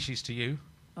different species to you.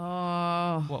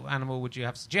 Oh, What animal would you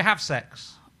have? Do you have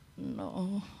sex?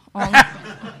 no.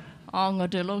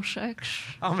 Armadillo sex.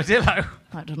 Armadillo.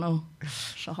 I don't know.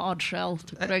 It's a hard shell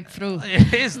to break through.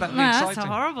 It is. That'd be No, exciting. that's a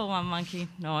horrible one, monkey.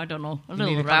 No, I don't know. A need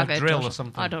little a kind of rabbit drill or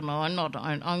something. I don't know.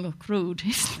 I'm crude.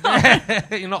 He's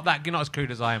not. You're not as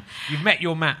crude as I am. You've met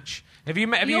your match. Have you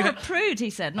met? Have You're you a prude, he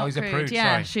said, not he's a crude. prude,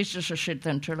 Yeah, sorry. she's just a shit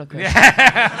ventriloquist.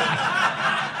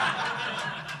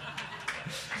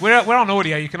 We're on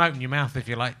audio. You can open your mouth if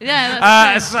you like. Yeah,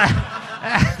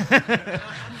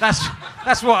 that's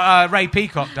That's what Ray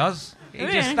Peacock does.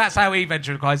 Really? That's how he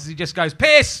ventriloquizes. He just goes,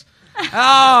 piss!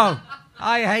 Oh,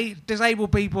 I hate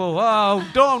disabled people. Oh,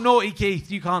 don't naughty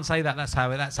Keith. You can't say that. That's how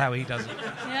he does it.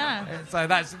 yeah. So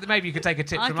maybe you could take a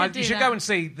tip I from could him. do You should that. go and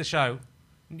see the show.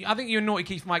 I think you and Naughty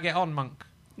Keith might get on, Monk.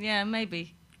 Yeah,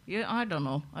 maybe. Yeah, I don't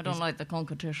know. I don't like the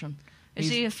competition. Is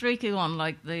He's- he a freaky one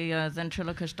like the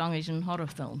ventriloquist donkeys in horror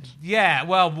films? Yeah,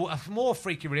 well, more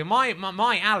freaky really.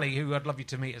 My Ali, who I'd love you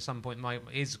to meet at some point,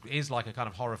 is like a kind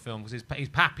of horror film because he's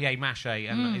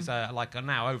papier-mâché and he's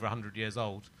now over 100 years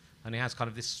old. And he has kind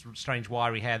of this strange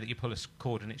wiry hair that you pull a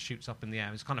cord and it shoots up in the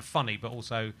air. It's kind of funny, but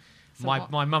also So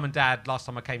my mum and dad, last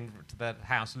time I came to the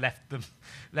house,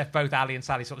 left both Ali and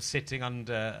Sally sort of sitting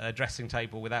under a dressing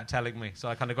table without telling me. So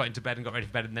I kind of got into bed and got ready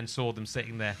for bed and then saw them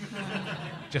sitting there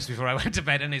just before I went to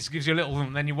bed. And it gives you a little,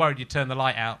 and then you're worried you turn the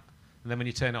light out. And then when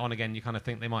you turn it on again, you kind of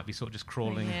think they might be sort of just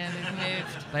crawling. Yeah, they've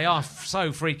moved. They are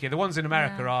so freaky. The ones in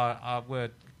America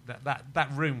were that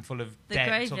room full of The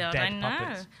dead, sort graveyard, of I dead know.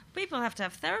 puppets. People have to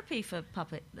have therapy for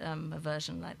puppet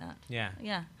aversion like that. Yeah.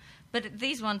 Yeah. But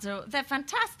these ones they're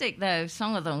fantastic, though.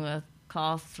 Some of them are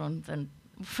carved from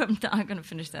I'm going to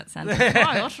finish that sentence.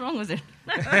 Why? What's wrong with it?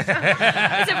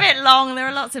 It's a bit long. There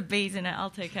are lots of bees in it. I'll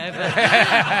take over.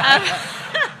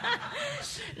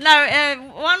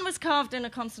 No, one was carved in a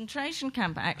concentration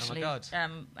camp, actually. God.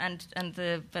 And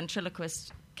the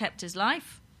ventriloquist kept his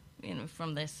life.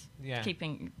 from this, Yeah.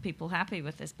 keeping people happy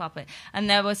with this puppet. And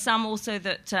there were some also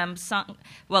that sunk.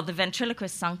 Well, the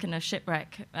ventriloquist sunk in a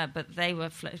shipwreck, but they were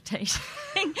floating.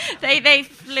 they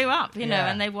flew up, Yeah.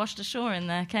 and they washed ashore in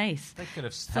their case. They could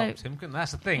have helped him, couldn't they?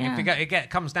 That's the thing. Yeah. If it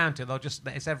comes down to it,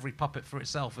 it's every puppet for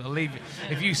itself. It'll leave you.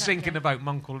 If you sink in a boat,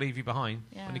 Monk will leave you behind.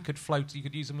 Yeah. And he could float. You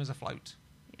could use him as a float.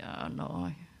 Yeah,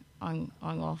 no, I'm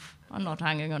off. I'm not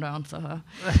hanging around for her.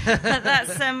 But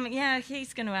that's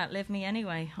he's going to outlive me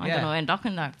anyway. I'm Yeah. going to end up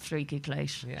in that freaky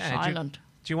place, Yeah, silent.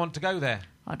 Do you want to go there?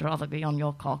 I'd rather be on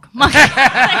your cock.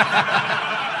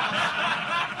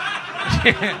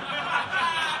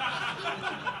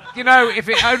 If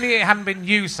it hadn't been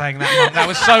you saying that, Monk, that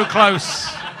was so close.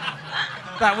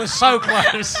 That was so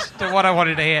close to what I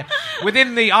wanted to hear.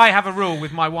 I have a rule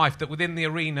with my wife that within the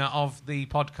arena of the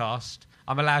podcast,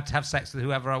 I'm allowed to have sex with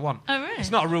whoever I want. Oh, really?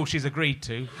 It's not a rule she's agreed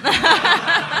to.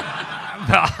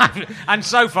 And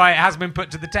so far it has been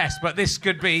put to the test, but this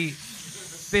could be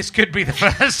the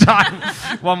first time,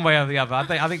 one way or the other.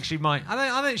 I think she might.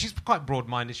 I think she's quite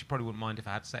broad-minded. She probably wouldn't mind if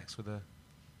I had sex with a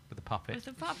puppet. With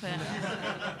a puppet.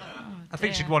 I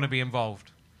think she'd want to be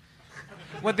involved.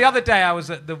 Well, the other day I was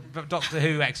at the Doctor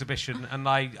Who exhibition and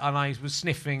I was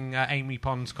sniffing Amy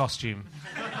Pond's costume.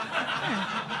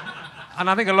 And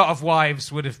I think a lot of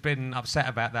wives would have been upset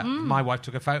about that. My wife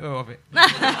took a photo of it.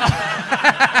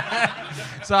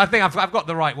 So I think I've got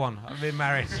the right one. I've been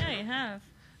married. Yeah, you have.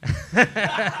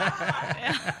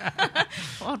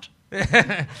 What?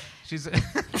 She's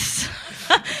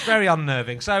very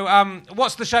unnerving. So,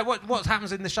 what's the show? What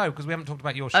happens in the show? Because we haven't talked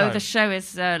about your show. Oh, the show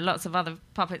is lots of other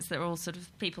puppets that are all sort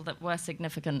of people that were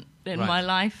significant in Right. my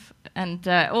life, and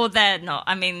or they're not.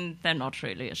 I mean, they're not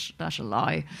really. That's a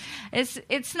lie.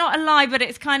 It's not a lie, but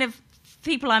it's kind of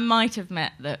people I might have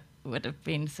met that would have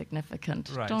been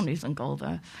significant. Right. Don't even go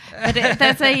there. But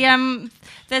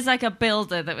there's like a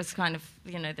builder that was kind of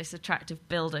this attractive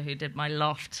builder who did my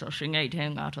loft, so she made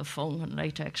him out of foam and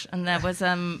latex. And there was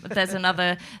there's an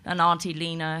Auntie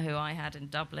Lena who I had in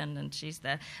Dublin, and she's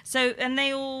there. So and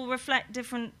they all reflect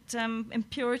different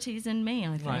impurities in me,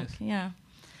 I think. Right. Yeah.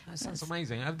 That sounds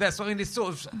amazing. It's sort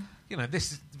of,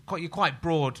 this is you're quite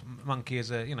broad, Monkey.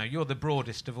 You're the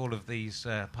broadest of all of these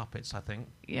puppets, I think.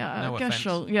 Yeah, No I guess offence.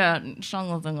 so. Yeah, some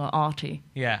of them are arty.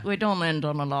 Yeah. We don't end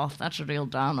on a laugh. That's a real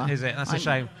downer. Is it? That's a I'm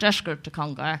shame. desperate to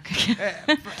come back.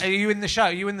 Are you in the show?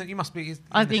 You must be.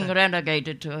 I've been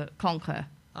relegated to Conquer.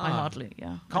 I Ah. hardly,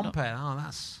 yeah. Compare. Oh,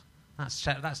 that's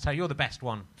you're the best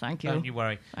one. Thank you. Don't you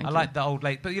worry. Thank I you. like the old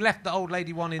lady, but you left the old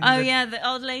lady one in. Oh, yeah, the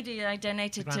old lady I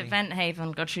donated Granny. to Vent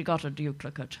Haven, she got a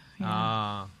duplicate. Yeah.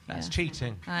 Ah, that's Yeah.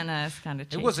 cheating. I know, it's kind of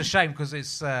cheating. It was a shame because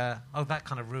it's. that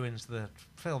kind of ruins the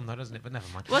film, though, doesn't it? But never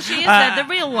mind. Well, she is there. The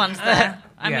real one's there.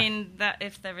 I yeah. mean, that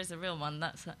if there is a real one,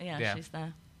 Yeah. she's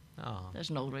there. Oh. There's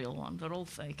no real one. They're all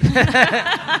fake.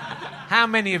 How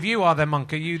many of you are there,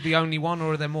 Monk? Are you the only one,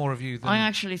 or are there more of you? I'm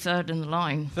actually third in the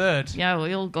line. Third. Yeah,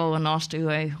 we all go in our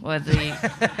way where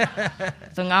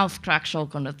the mouth cracks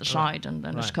open at the side and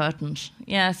then there's Right. curtains.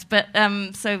 Yes, but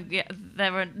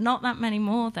there are not that many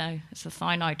more though. It's a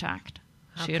finite act.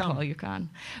 How See it come? all you can.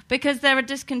 Because they're a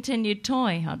discontinued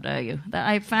toy, how dare you, that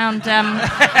I found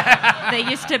they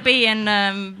used to be in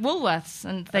Woolworths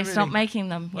and they really? stopped making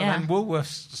them. Well, yeah. then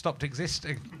Woolworths stopped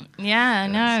existing. Yeah, I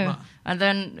know. smart. And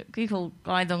then people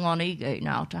buy them on eBay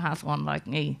now to have one like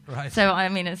me. Right. So, I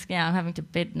mean, I'm having to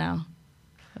bid now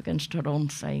against her own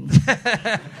saying.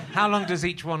 How long does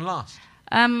each one last?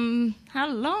 How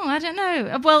long? I don't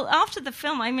know. Well, after the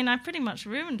film, I mean, I pretty much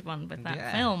ruined one with that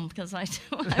Yeah. film because I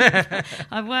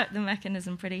worked the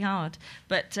mechanism pretty hard.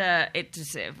 But it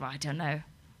just, I don't know,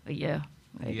 a year,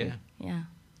 maybe. year? Yeah.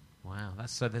 Wow,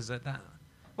 there's that.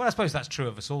 Well, I suppose that's true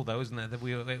of us all, though, isn't it? That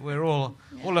we're all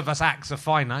of us acts are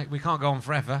finite. We can't go on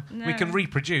forever. We No. can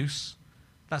reproduce.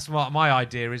 That's what my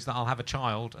idea is. That I'll have a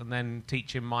child and then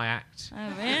teach him my act, Oh,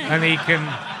 really? and he can.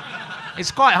 It's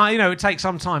quite high, it takes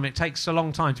some time. It takes a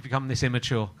long time to become this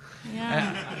immature.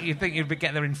 Yeah. You'd think you'd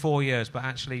get there in 4 years, but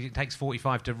actually it takes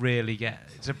 45 to really get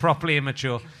to properly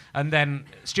immature. And then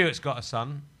Stuart's got a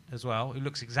son as well who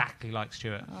looks exactly like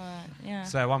Stuart. Yeah.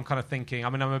 So I'm kind of thinking,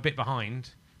 I'm a bit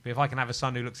behind. But if I can have a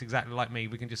son who looks exactly like me,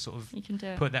 we can just sort of You can do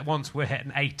it. put that once we're at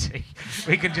 80,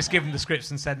 we can just give them the scripts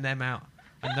and send them out.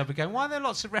 And they'll be going, why are there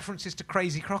lots of references to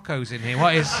Crazy Crocos in here?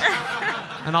 What is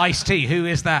an iced tea? Who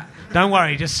is that? Don't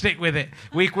worry, just stick with it.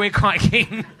 We're quite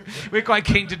keen. We're quite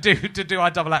keen to do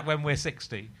our double act when we're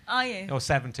 60 Are you? or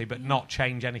 70, but not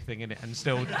change anything in it and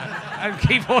still and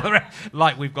keep all the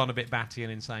like we've gone a bit batty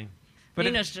and insane. But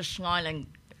Nina's just smiling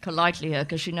politely here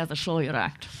because she never saw your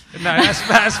act. no,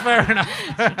 that's fair enough.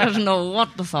 She doesn't know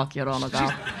what the fuck you're on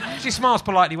about. usually smiles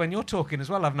politely when you're talking as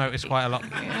well. I've noticed quite a lot.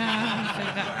 Yeah.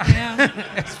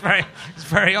 It's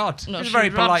very odd. No, She's she very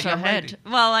polite rubs her young head. lady.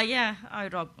 Well, I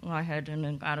rub my head in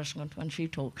embarrassment when she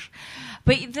talks.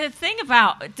 But the thing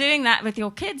about doing that with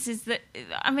your kids is that,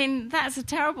 I mean, that's a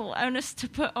terrible onus to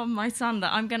put on my son,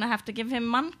 that I'm going to have to give him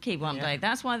monkey one day.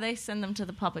 That's why they send them to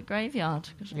the public graveyard,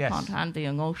 because I can't hand the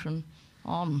emotion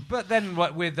on. But then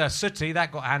with Sooty,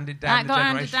 that got handed down. That got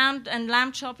handed down, and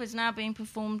Lamb Chop is now being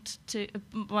performed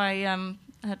by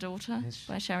her daughter,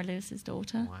 by Sherry Lewis's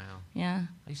daughter. Wow. Yeah.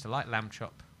 I used to like Lamb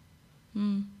Chop.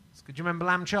 Mm. Do you remember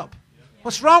Lamb Chop? Yeah.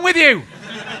 What's wrong with you?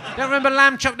 Don't remember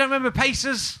Lamb Chop? Don't remember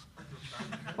Pacers?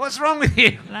 What's wrong with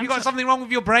you? You got something wrong with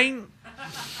your brain?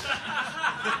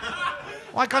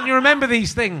 Why can't you remember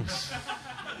these things?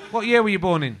 What year were you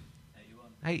born in?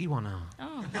 81.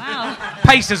 Oh, wow.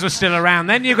 Pacers were still around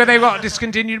then. They got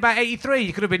discontinued about 83.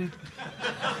 You could have been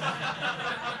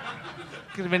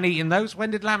eating those. When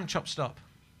did Lamb Chop stop?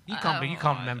 You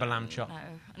can't remember Lamb Chop.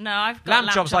 No, I've got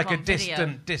Lamb Chop's like a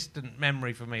video. distant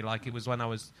memory for me, like it was when I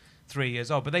was 3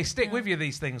 years old. But they stick with you,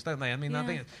 these things, don't they? I mean, I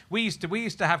think we used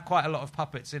to have quite a lot of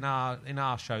puppets in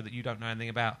our show that you don't know anything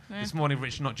about. This morning,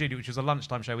 Richard Not Judy, which was a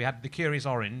lunchtime show, we had the Curious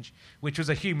Orange, which was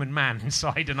a human man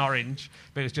inside an orange,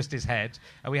 but it was just his head.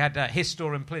 And we had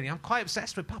Histor and Pliny. I'm quite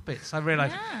obsessed with puppets, I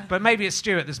realise. Yeah. But maybe it's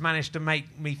Stuart that's managed to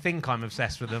make me think I'm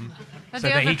obsessed with them. Have you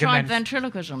ever tried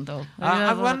ventriloquism, though?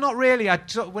 Well, not really. I've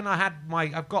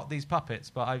got these puppets,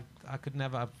 but I could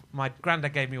never. My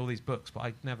granddad gave me all these books, but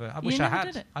I wish I had.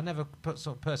 Did it? I never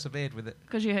persevered with it.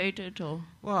 Because you hate it, or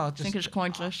think it's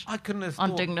pointless? I couldn't have.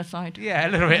 Undignified. Yeah, a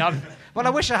little bit. Well, I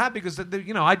wish I had, because I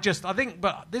think.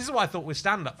 But this is what I thought with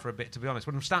stand-up for a bit. To be honest,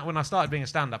 when I started being a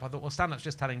stand-up, I thought, well, stand-up's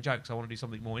just telling jokes. I want to do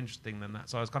something more interesting than that.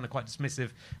 So I was kind of quite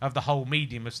dismissive of the whole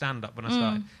medium of stand-up when I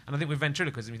started. And I think with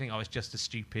ventriloquism, you think, it's just a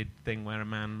stupid thing where a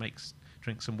man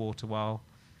drinks some water while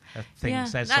a thing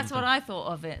says something. That's what I thought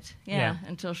of it. Yeah,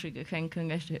 until she became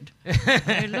committed.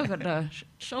 Hey, look at her, she's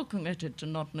so committed to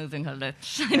not moving her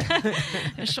lips.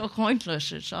 It's so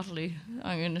pointless. It's utterly,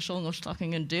 it's almost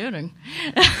fucking endearing.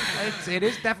 It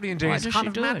is definitely endearing. It's kind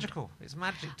of magical. It's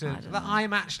magic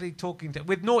I'm actually talking to.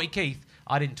 With Naughty Keith,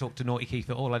 I didn't talk to Naughty Keith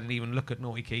at all. I didn't even look at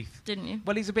Naughty Keith. Didn't you?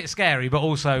 Well, he's a bit scary, but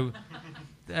also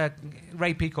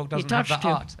Ray Peacock doesn't have that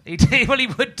art. Well, he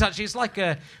would touch. It's like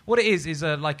what it is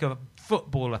like a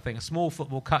football, I think, a small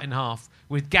football cut in half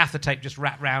with gaffer tape just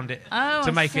wrapped round it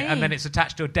to make it, and then it's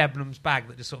attached to a Debenhams bag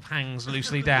that just sort of hangs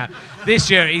loosely down. This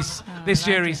year he's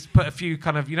put a few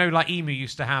kind of, like Emu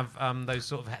used to have those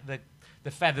sort of the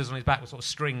feathers on his back were sort of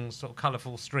strings, sort of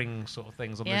colourful string sort of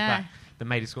things on his back that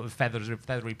made it sort of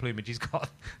feathery plumage. He's got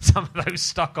some of those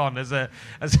stuck on as a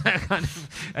kind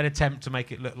of an attempt to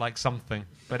make it look like something,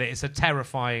 but it's a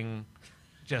terrifying.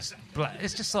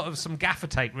 It's just sort of some gaffer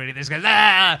tape, really. This goes,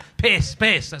 piss.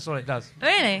 That's all it does.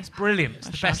 Really? It's brilliant. It's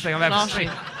the best thing I've ever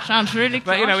seen. Sounds really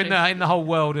classy. But, in the whole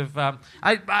world of... a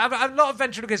lot of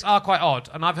ventriloquists are quite odd,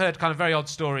 and I've heard kind of very odd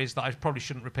stories that I probably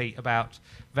shouldn't repeat about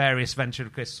various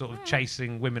ventriloquists sort of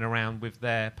chasing women around with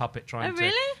their puppet trying to...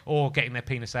 Really? Or getting their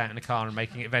penis out in a car and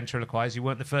making it ventriloquise. You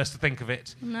weren't the first to think of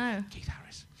it. No. Keith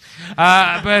Harris.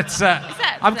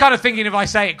 I'm kind of thinking if I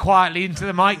say it quietly into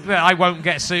the mic that I won't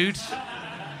get sued.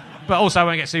 But also I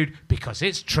won't get sued because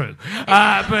it's true.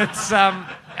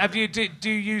 Have you do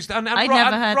you use? And I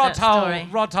never heard that story.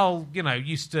 Rod Hull,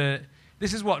 used to.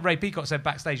 This is what Ray Peacock said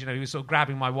backstage. He was sort of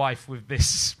grabbing my wife with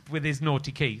his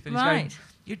Naughty Keith. And he's going,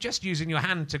 you're just using your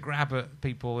hand to grab at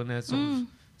people in a sort of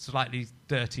slightly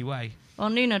dirty way. Well,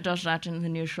 Nina does that in the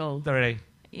new show. Really?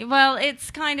 Well,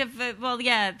 it's kind of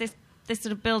this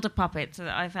sort of builder puppet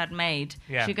that I've had made.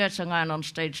 Yeah. She gets a man on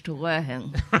stage to wear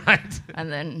him, right?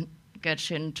 And then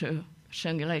gets in to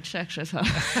simulate sex with her.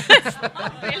 It's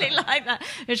not really like that.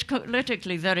 It's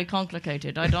politically very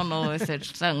complicated. I don't know if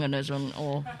it's Thanganism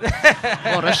or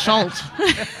assault.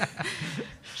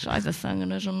 It's either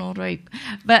Thanganism or rape.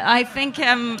 But I think...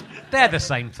 they're the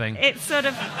same thing. It's sort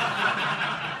of...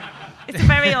 It's a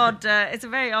very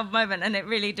odd moment, and it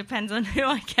really depends on who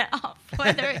I get up,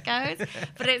 whether it goes.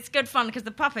 But it's good fun because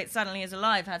the puppet suddenly is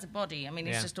alive, has a body. I mean,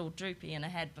 he's just all droopy and a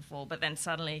head before, but then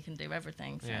suddenly he can do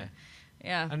everything. So,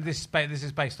 yeah. And this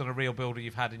is based on a real builder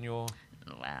you've had in your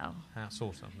house,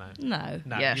 sort of. No.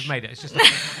 Yes. You've made it. It's just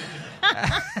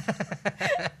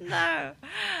no,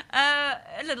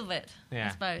 a little bit, I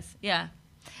suppose. Yeah.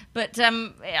 But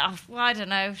I don't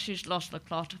know. She's lost the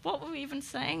plot. What were we even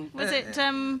saying? Was it?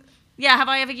 Have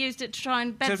I ever used it to try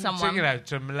and bed someone?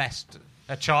 To molest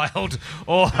a child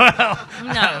or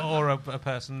no. or a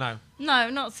person? No. No,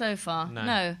 not so far.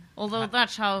 No. Although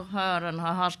that's how her and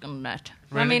her husband met.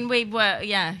 Really? I mean, we were.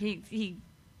 Yeah, he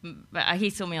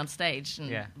saw me on stage,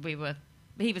 and we were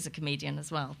he was a comedian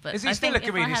as well. But is he I still a think if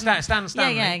I comedian? hadn't- Stan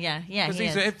Stanley? Yeah. Because he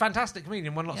he's is. a fantastic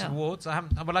comedian, won lots of Yeah. awards. I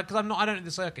don't know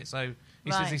the circuit, so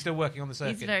he says Right. he's still working on the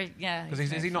circuit. He's very, yeah. Because he's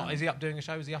is he very not? funny. Is he up doing a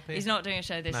show? Is he up here? He's not doing a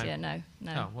show this No. year, no.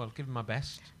 Oh, well, give him my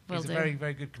best. Will He's a do. very,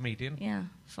 very good comedian. Yeah,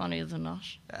 funnier than not.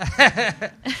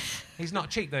 He's not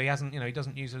cheap, though. He hasn't, he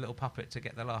doesn't use a little puppet to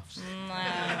get the laughs.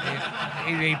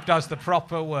 No. He does the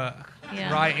proper work.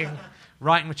 Yeah.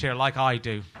 Writing material like I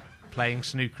do. Playing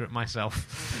snooker at myself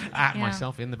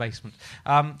in the basement.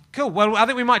 Cool. Well, I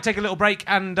think we might take a little break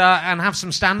and have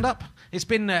some stand-up. It's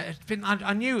been.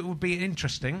 I knew it would be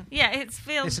interesting. Yeah, it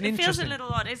feels a little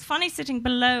odd. It's funny sitting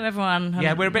below everyone.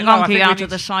 Yeah, we're a bit low. I Monkey think we out need of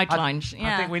the to- sidelines.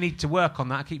 I think we need to work on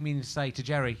that. I keep meaning to say to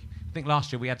Jerry. I think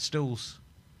last year we had stools.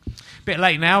 Bit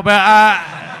late now,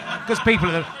 but because people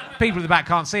at the back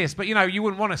can't see us. But you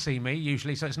wouldn't want to see me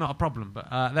usually, so it's not a problem.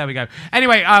 But there we go.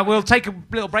 Anyway, we'll take a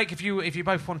little break. If you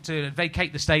both want to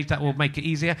vacate the stage, that will make it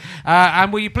easier.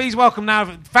 And will you please welcome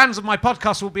now? Fans of my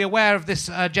podcast will be aware of this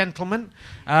gentleman.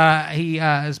 He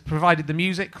has provided the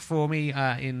music for me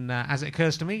in As It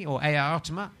Occurs to Me, or A.R.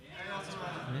 Artima.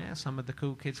 Yeah, some of the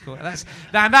cool kids call it.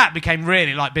 That became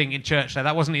really like being in church there.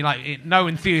 That wasn't no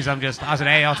enthusiasm, just I said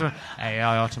A.R.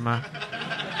 Artima.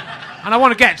 And I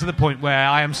want to get to the point where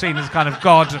I am seen as kind of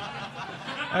God,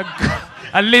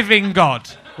 a living God,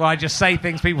 where I just say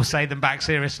things, people say them back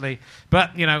seriously.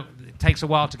 But, it takes a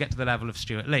while to get to the level of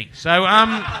Stuart Lee. So,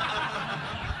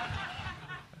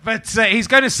 but he's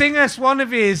going to sing us one of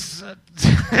his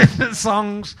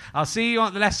songs. I'll see you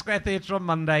at the Leicester Square Theatre on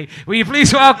Monday. Will you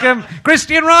please welcome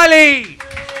Christian Riley?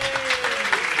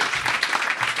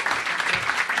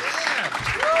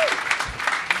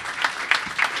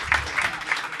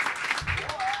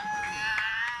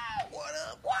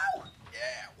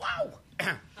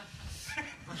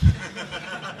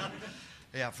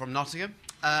 Yeah, from Nottingham.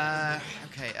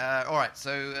 Okay, all right.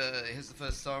 So here's the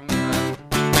first song.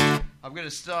 I'm going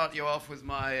to start you off with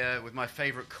my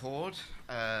favourite chord.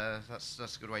 That's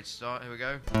a good way to start. Here we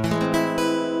go.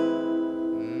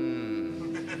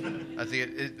 I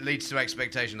think it leads to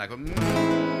expectation. I go.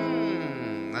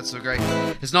 That's so great.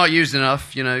 It's not used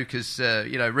enough, because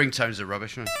ringtones are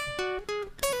rubbish.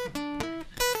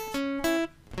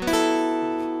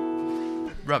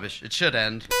 Rubbish. It should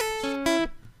end.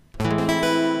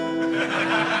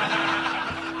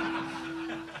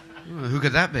 Who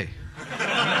could that be?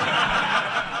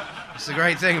 It's the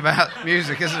great thing about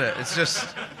music, isn't it?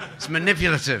 It's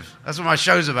manipulative. That's what my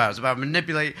show's about. It's about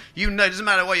manipulating. It doesn't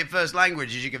matter what your first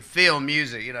language is, you can feel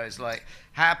music. It's like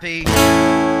happy,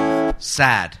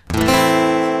 sad.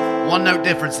 One note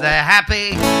difference there.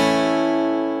 Happy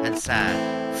and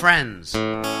sad. Friends.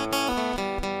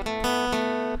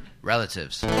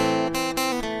 Relatives.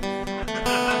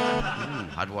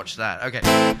 I'd watch that. Okay.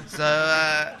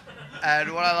 So,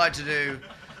 and what I like to do,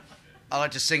 I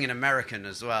like to sing in American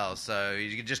as well, so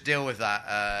you can just deal with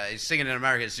that. Singing in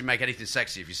American, you make anything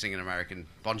sexy if you sing in American.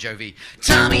 Bon Jovi.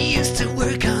 Tommy used to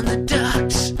work on the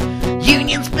docks.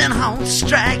 Union's been on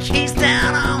strike. He's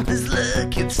down on his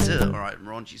luck. It's all right,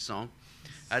 raunchy song.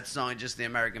 That song is just the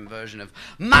American version of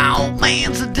my old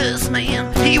man's a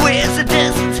dustman. He wears a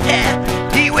dustman's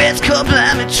hat. He wears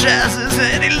coal-blind trousers,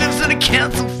 and he lives in a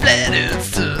council flat.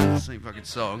 It's the same fucking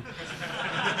song.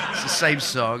 It's the same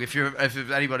song. If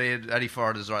anybody, any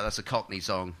foreigners, right, that's a Cockney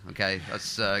song, okay?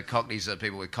 That's Cockneys are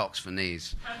people with cocks for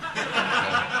knees.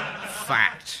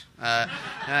 Fact.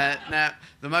 Now,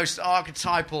 the most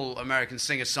archetypal American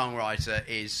singer-songwriter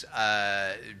is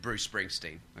Bruce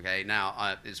Springsteen, okay?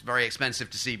 Now, it's very expensive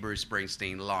to see Bruce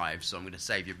Springsteen live, so I'm going to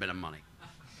save you a bit of money.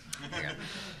 Okay.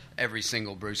 Every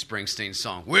single Bruce Springsteen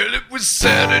song. Well, it was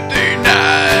Saturday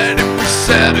night,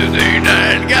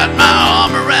 got my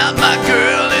arm around my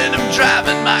girl, and I'm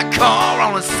driving my car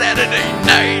on a Saturday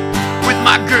night with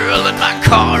my girl and my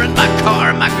car and my car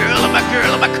and my girl and my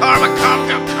girl and my car and my car.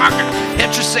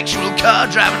 Heterosexual car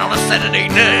driving on a Saturday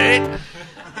night.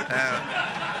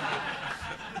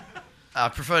 I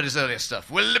prefer his earlier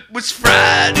stuff. Well, it was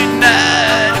Friday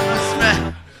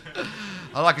night.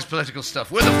 I like his political stuff.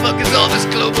 Where the fuck is all this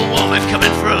global warming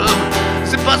coming from?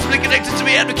 Is it possibly connected to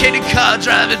me advocating car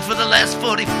driving for the last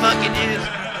 40 fucking years?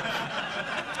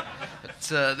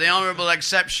 But, the honourable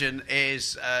exception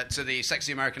is to the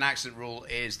sexy American accent rule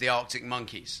is the Arctic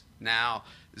Monkeys. Now,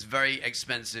 it's very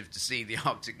expensive to see the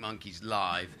Arctic Monkeys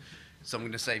live, so I'm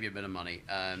going to save you a bit of money.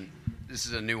 This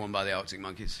is a new one by the Arctic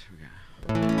Monkeys. Here we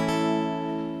go.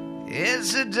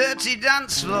 It's a dirty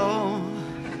dance floor.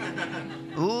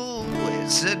 Ooh,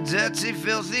 it's a dirty,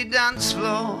 filthy dance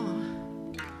floor.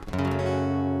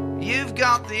 You've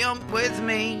got the ump with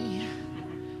me,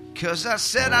 'cause I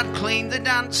said I'd clean the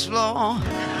dance floor.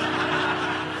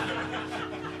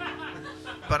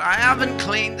 but I haven't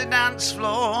cleaned the dance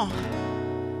floor.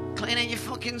 Clean it your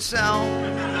fucking self.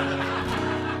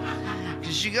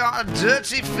 'Cause you got a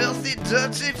dirty, filthy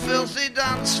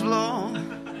dance floor.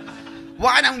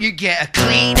 Why don't you get a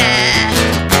cleaner?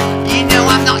 You know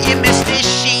I'm not your Mr.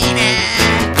 Sheener.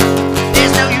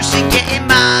 There's no use in getting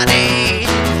money.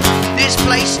 This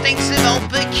place stinks of old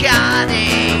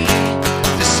Bacardi.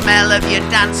 The smell of your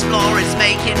dance floor is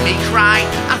making me cry.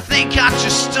 I think I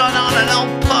just stood on an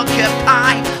old poker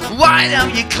pie. Why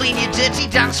don't you clean your dirty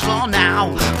dance floor now?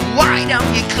 Why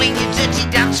don't you clean your dirty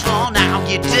dance floor now,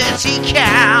 you dirty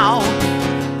cow?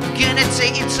 I'm gonna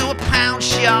take you to a pound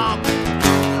shop,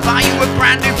 buy you a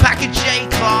brand new pack of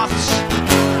J-cloths,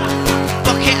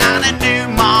 bucket and a new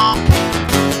mop.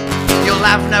 You'll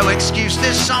have no excuse,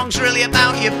 this song's really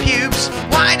about your pubes.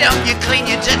 Why don't you clean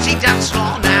your dirty dance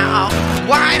floor now?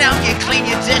 Why don't you clean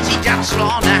your dirty dance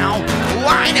floor now?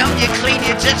 Why don't you clean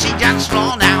your dirty dance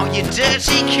floor now, you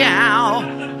dirty cow?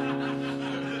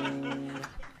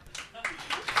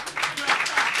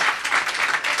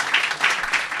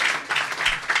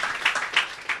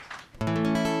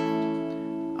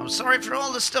 I'm sorry for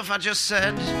all the stuff I just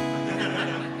said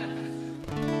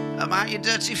about your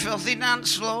dirty, filthy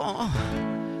dance floor.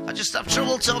 I just have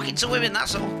trouble talking to women,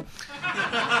 that's all.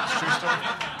 True story.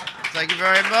 Thank you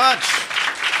very much.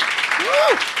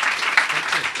 Woo!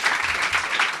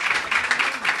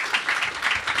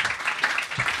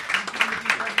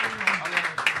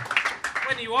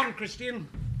 When are you on, Christian?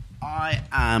 I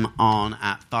am on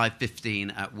at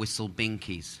 5:15 at Whistle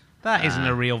Binkies. That isn't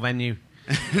a real venue.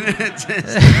 That's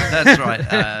right.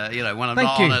 When I'm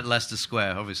not on at Leicester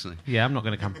Square, obviously. Yeah, I'm not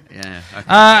going to come. Yeah.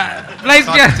 Okay. Ladies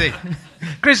and gentlemen,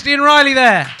 Christian Riley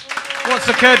there. What's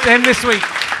occurred to him this week?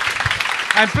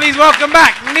 And please welcome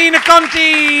back Nina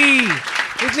Conti.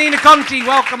 It's Nina Conti.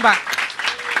 Welcome back.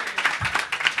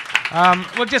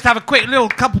 We'll just have a quick little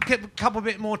couple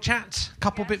bit more chat.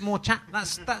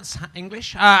 That's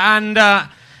English.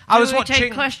 I was watching.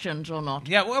 Take questions or not?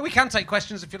 Yeah, well, we can take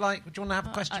questions if you like. Do you want to have a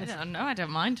question? No, I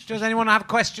don't mind. Does anyone have a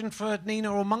question for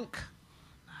Nina or Monk?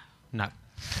 No.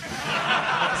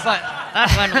 It's like,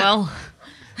 that went well.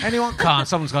 Anyone? Can't.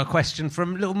 Someone's got a question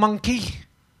from Little Monkey.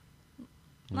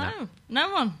 No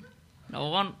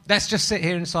one. Let's just sit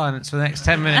here in silence for the next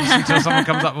 10 minutes until someone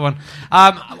comes up with one.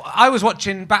 I was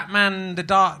watching Batman: The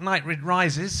Dark Knight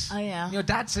Rises. Oh yeah. Your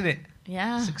dad's in it.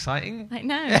 Yeah. It's exciting. I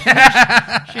know.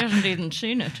 She hasn't even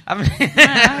seen it. No,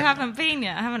 I haven't been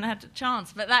yet. I haven't had a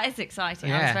chance. But that is exciting.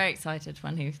 Yeah. I was very excited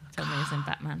when he told me he was in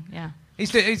Batman. Yeah.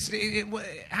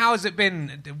 How has it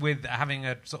been with having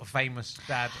a sort of famous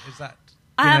dad? Is that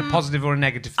been a positive or a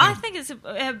negative thing? I think it's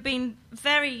been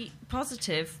very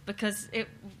positive because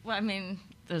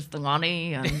there's the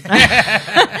money and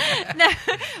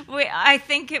I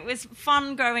think it was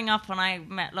fun growing up and I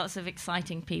met lots of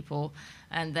exciting people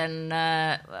and then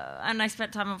and I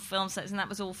spent time on film sets and that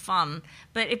was all fun,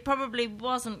 but it probably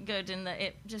wasn't good in that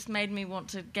it just made me want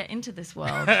to get into this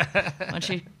world when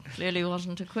she clearly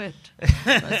wasn't equipped.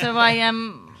 So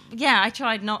I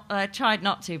tried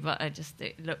not to, but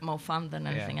it looked more fun than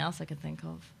anything else I could think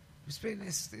of. So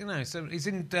he's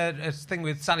in a thing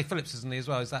with Sally Phillips, isn't he, as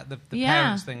well? Is that the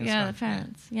parents thing? Yeah, the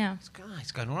parents, yeah. It's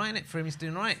going all right, isn't it, for him? He's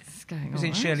doing all right. It's going he was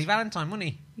in Shirley Valentine, wasn't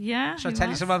he? Yeah. Shall I tell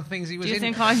you some other things he was in? Do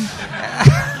you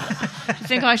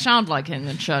think I sound like him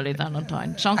in Shirley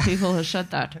Valentine? Some people have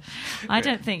said that. I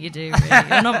don't think you do, really.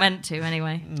 You're not meant to,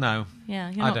 anyway. No. Yeah,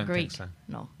 you're not I don't Greek. think so.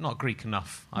 No. Not Greek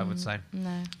enough, I would say.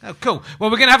 No. Oh, cool.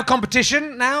 Well, we're going to have a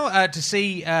competition now to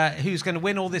see who's going to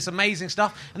win all this amazing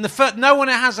stuff. And no one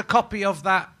has a copy of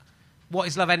that What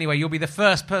Is Love Anyway. You'll be the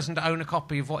first person to own a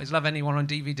copy of What Is Love Anyway on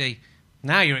DVD.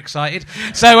 Now you're excited.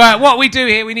 So what we do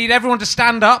here, we need everyone to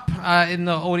stand up in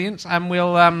the audience, and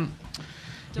we'll...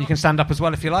 you can stand up as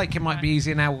well if you like. It might be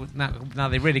easier now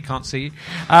they really can't see you.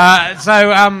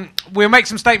 So we'll make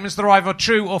some statements that are either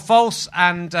true or false,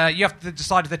 and you have to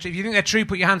decide if they're true. If you think they're true,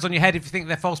 put your hands on your head. If you think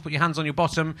they're false, put your hands on your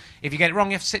bottom. If you get it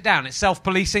wrong, you have to sit down. It's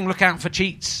self-policing. Look out for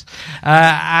cheats.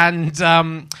 And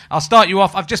I'll start you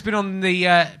off. I've just been on the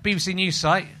BBC News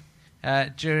site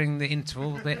during the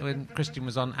interval when Christian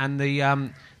was on, and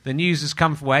the news has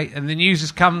come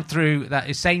through that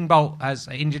Usain Bolt has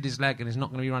injured his leg and is not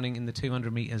going to be running in the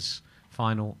 200 metres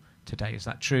final today. Is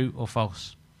that true or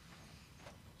false?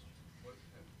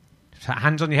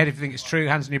 Hands on your head if you think it's true,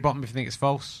 hands on your bottom if you think it's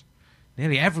false.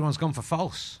 Nearly everyone's gone for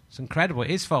false. It's incredible.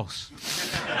 It is false.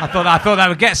 I thought that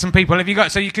would get some people.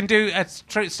 So you can do a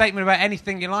statement about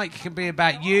anything you like. It can be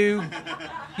about you.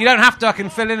 You don't have to. I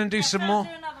can fill in and do some more.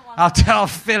 I'll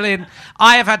fill in.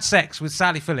 I have had sex with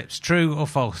Sally Phillips. True or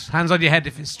false? Hands on your head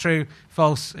if it's true.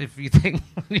 False if you think.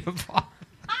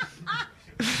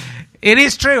 It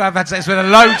is true. I've had sex with her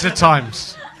loads of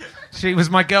times. She was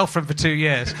my girlfriend for 2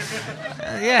 years.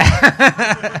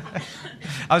 Yeah.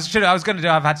 I was going to do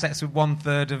I've had sex with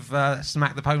 1/3 of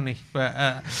Smack the Pony.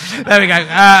 But there we go.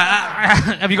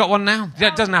 Have you got one now?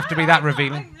 It doesn't have to be that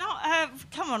revealing.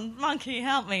 Come on, Monkey,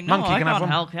 help me. No, Monkey, I can can't have one.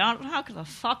 help you. How the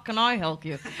fuck can I help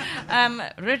you?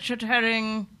 Richard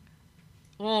Herring...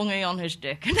 Wongy on his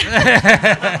dick.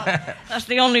 That's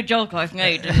the only joke I've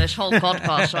made in this whole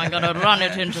podcast, so I'm going to run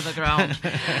it into the ground.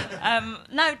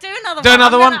 No, do another one. Do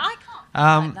another one. I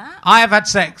can't like that. I have had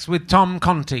sex with Tom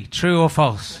Conti. True or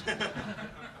false?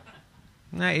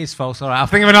 No, it is false. All right, I'll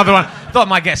think of another one. Thought I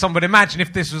might get some, but imagine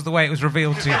if this was the way it was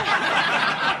revealed to you.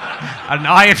 And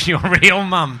I am your real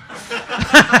mum.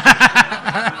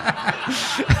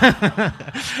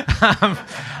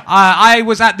 I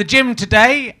was at the gym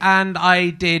today, and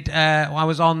I did. I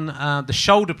was on the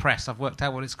shoulder press. I've worked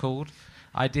out what it's called.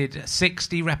 I did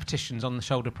 60 repetitions on the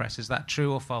shoulder press. Is that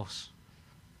true or false?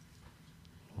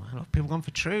 Well, a lot of people gone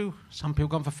for true. Some people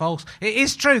gone for false. It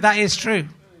is true. That is true.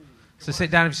 So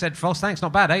sit down if you said false. Thanks.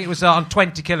 Not bad, eh? It was on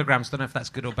 20 kilograms. Don't know if that's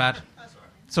good or bad.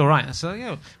 It's all right. So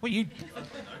yeah. Well, you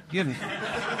didn't.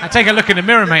 I take a look in the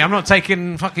mirror, mate. I'm not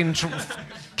taking fucking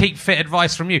keep fit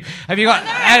advice from you. Have you got?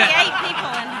 There are only 8 people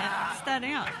in here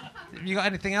standing up. Have you got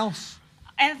anything else?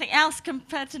 Anything else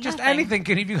compared to Just nothing? anything.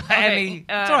 Have you got any?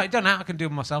 It's all right. Don't know. I can do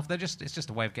it myself. It's just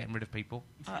a way of getting rid of people.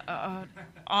 I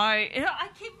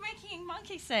keep making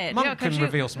Monkey say it. Monk can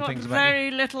reveal some things about you. Very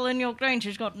little in your brain.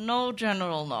 She's got no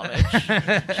general knowledge.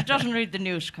 She doesn't read the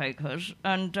newspapers,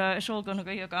 and it's all going to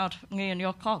be about me and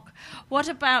your cock. What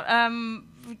about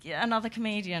another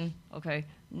comedian? Okay,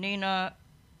 Nina.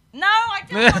 No, I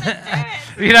don't want to do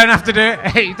it. You don't have to do it.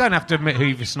 Hey, you don't have to admit who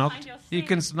you've snogged. You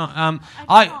can snog.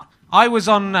 I was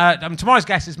on. Tomorrow's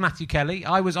guest is Matthew Kelly.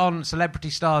 I was on Celebrity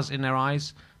Stars in Their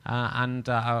Eyes, and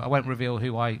I won't reveal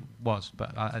who I was,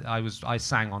 but I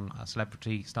sang on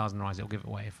Celebrity Stars in Their Eyes. It'll give it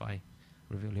away if I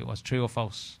reveal who it was. True or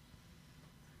false?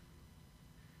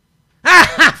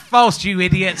 False, you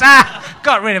idiots!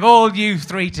 Got rid of all you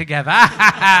three together.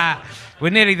 We're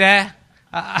nearly there.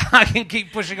 I can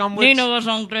keep pushing onwards. Nina was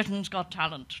on Britain's Got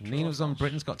Talent. Nina was on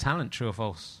Britain's Got Talent. True or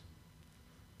false?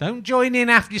 Don't join in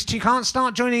after you can't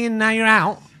start joining in now. You're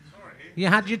out. Sorry. You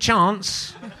had your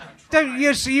chance. Don't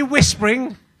you? So you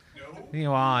whispering? No.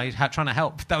 You are trying to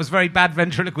help. That was very bad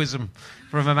ventriloquism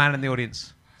from a man in the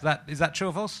audience. Is that true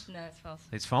or false? No, it's false.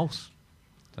 It's false.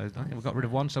 So we've got rid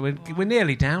of one. So we're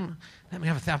nearly down. Let me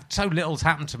have so little's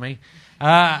happened to me.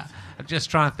 I'm just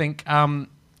trying to think.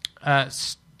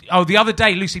 The other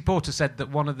day, Lucy Porter said that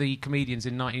one of the comedians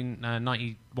in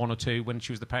 1991 or 2, when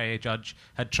she was the Perrier judge,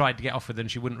 had tried to get off with her and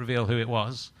she wouldn't reveal who it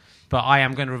was. But I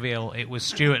am going to reveal it was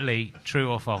Stuart Lee. True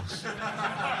or false?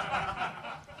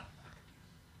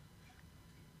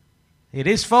 It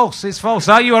is false. It's false.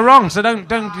 Oh, you are wrong. So don't.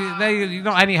 You're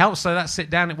not any help. So let's sit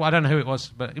down. Well, I don't know who it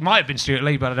was, but it might have been Stuart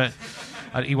Lee. But I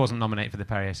don't. He wasn't nominated for the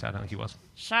Perrier, so I don't think he was.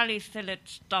 Sally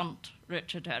Phillips stumped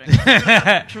Richard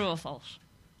Herring. True or false?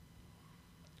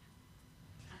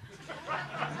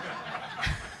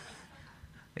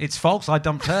 It's false. I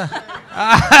dumped her.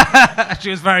 She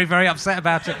was very, very upset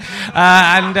about it,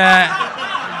 and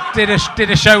did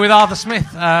a show with Arthur Smith.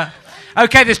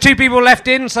 Okay, there's 2 people left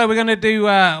in, so we're going to do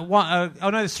one. Oh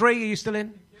no, there's 3. Are you still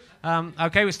in?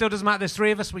 Okay, it still doesn't matter. There's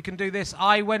 3 of us. We can do this.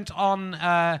 I went on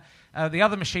the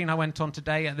other machine. I went on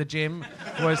today at the gym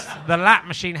was the lat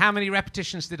machine. How many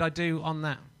repetitions did I do on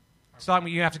that? Starting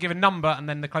with you have to give a number, and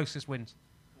then the closest wins.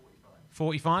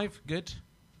 45, good.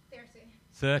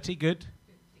 30, good.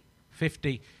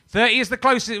 50. 30 is the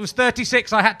closest. It was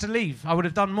 36. I had to leave. I would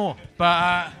have done more. But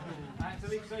I had to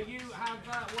leave. So you have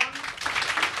one.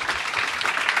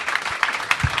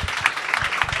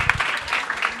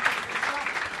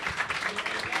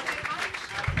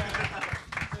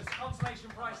 There's a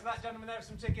consolation prize for that gentleman there,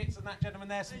 some tickets, and that gentleman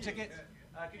there, some tickets.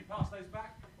 Can you pass those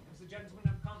back? It's a gentleman I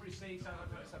can't really see, so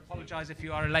I apologise if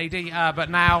you are a lady.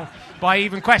 But now, by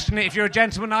even questioning it, if you're a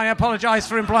gentleman, I apologise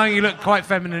for implying you look quite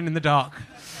feminine in the dark.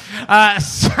 Have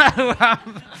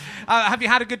you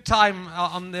had a good time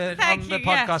on the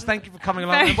podcast? Yes. Thank you for coming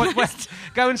along.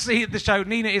 Go and see the show.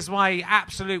 Nina is my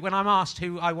absolute. When I'm asked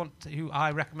who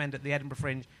I recommend at the Edinburgh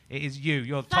Fringe, it is you.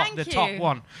 You're the top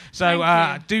one.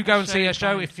 So do go and see a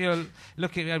show. If you're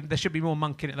looking, there should be more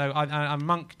Monk in it though.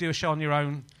 Monk, do a show on your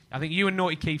own. I think you and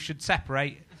Naughty Keith should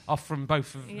separate off from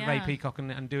both of Ray Peacock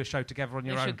and do a show together on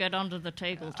your own. We should get under the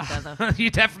table together. You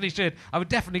definitely should. I would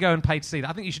definitely go and pay to see that.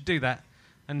 I think you should do that.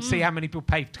 and see how many people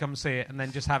pay to come see it, and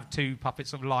then just have 2 puppets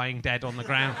sort of lying dead on the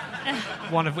ground,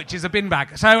 one of which is a bin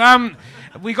bag. So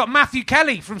we got Matthew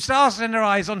Kelly from Stars in Their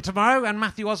Eyes on tomorrow, and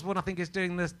Matthew Osborne, I think, is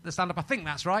doing the stand-up. I think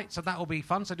that's right, so that will be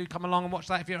fun. So do come along and watch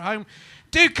that if you're at home.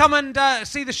 Do come and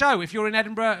see the show if you're in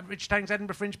Edinburgh. Richard Herring's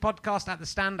Edinburgh Fringe podcast at the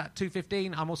stand at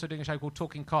 2:15. I'm also doing a show called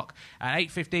Talking Cock at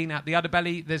 8:15 at the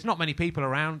Udderbelly. There's not many people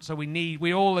around, so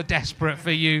we all are desperate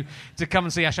for you to come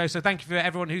and see our show. So thank you for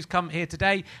everyone who's come here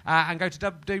today, and go to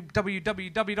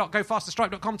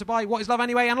www.gofasterstripe.com to buy What Is Love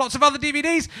Anyway and lots of other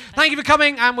DVDs. Thank you for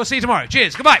coming, and we'll see you tomorrow.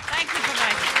 Cheers. Goodbye. Thank you.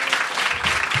 Bye-bye.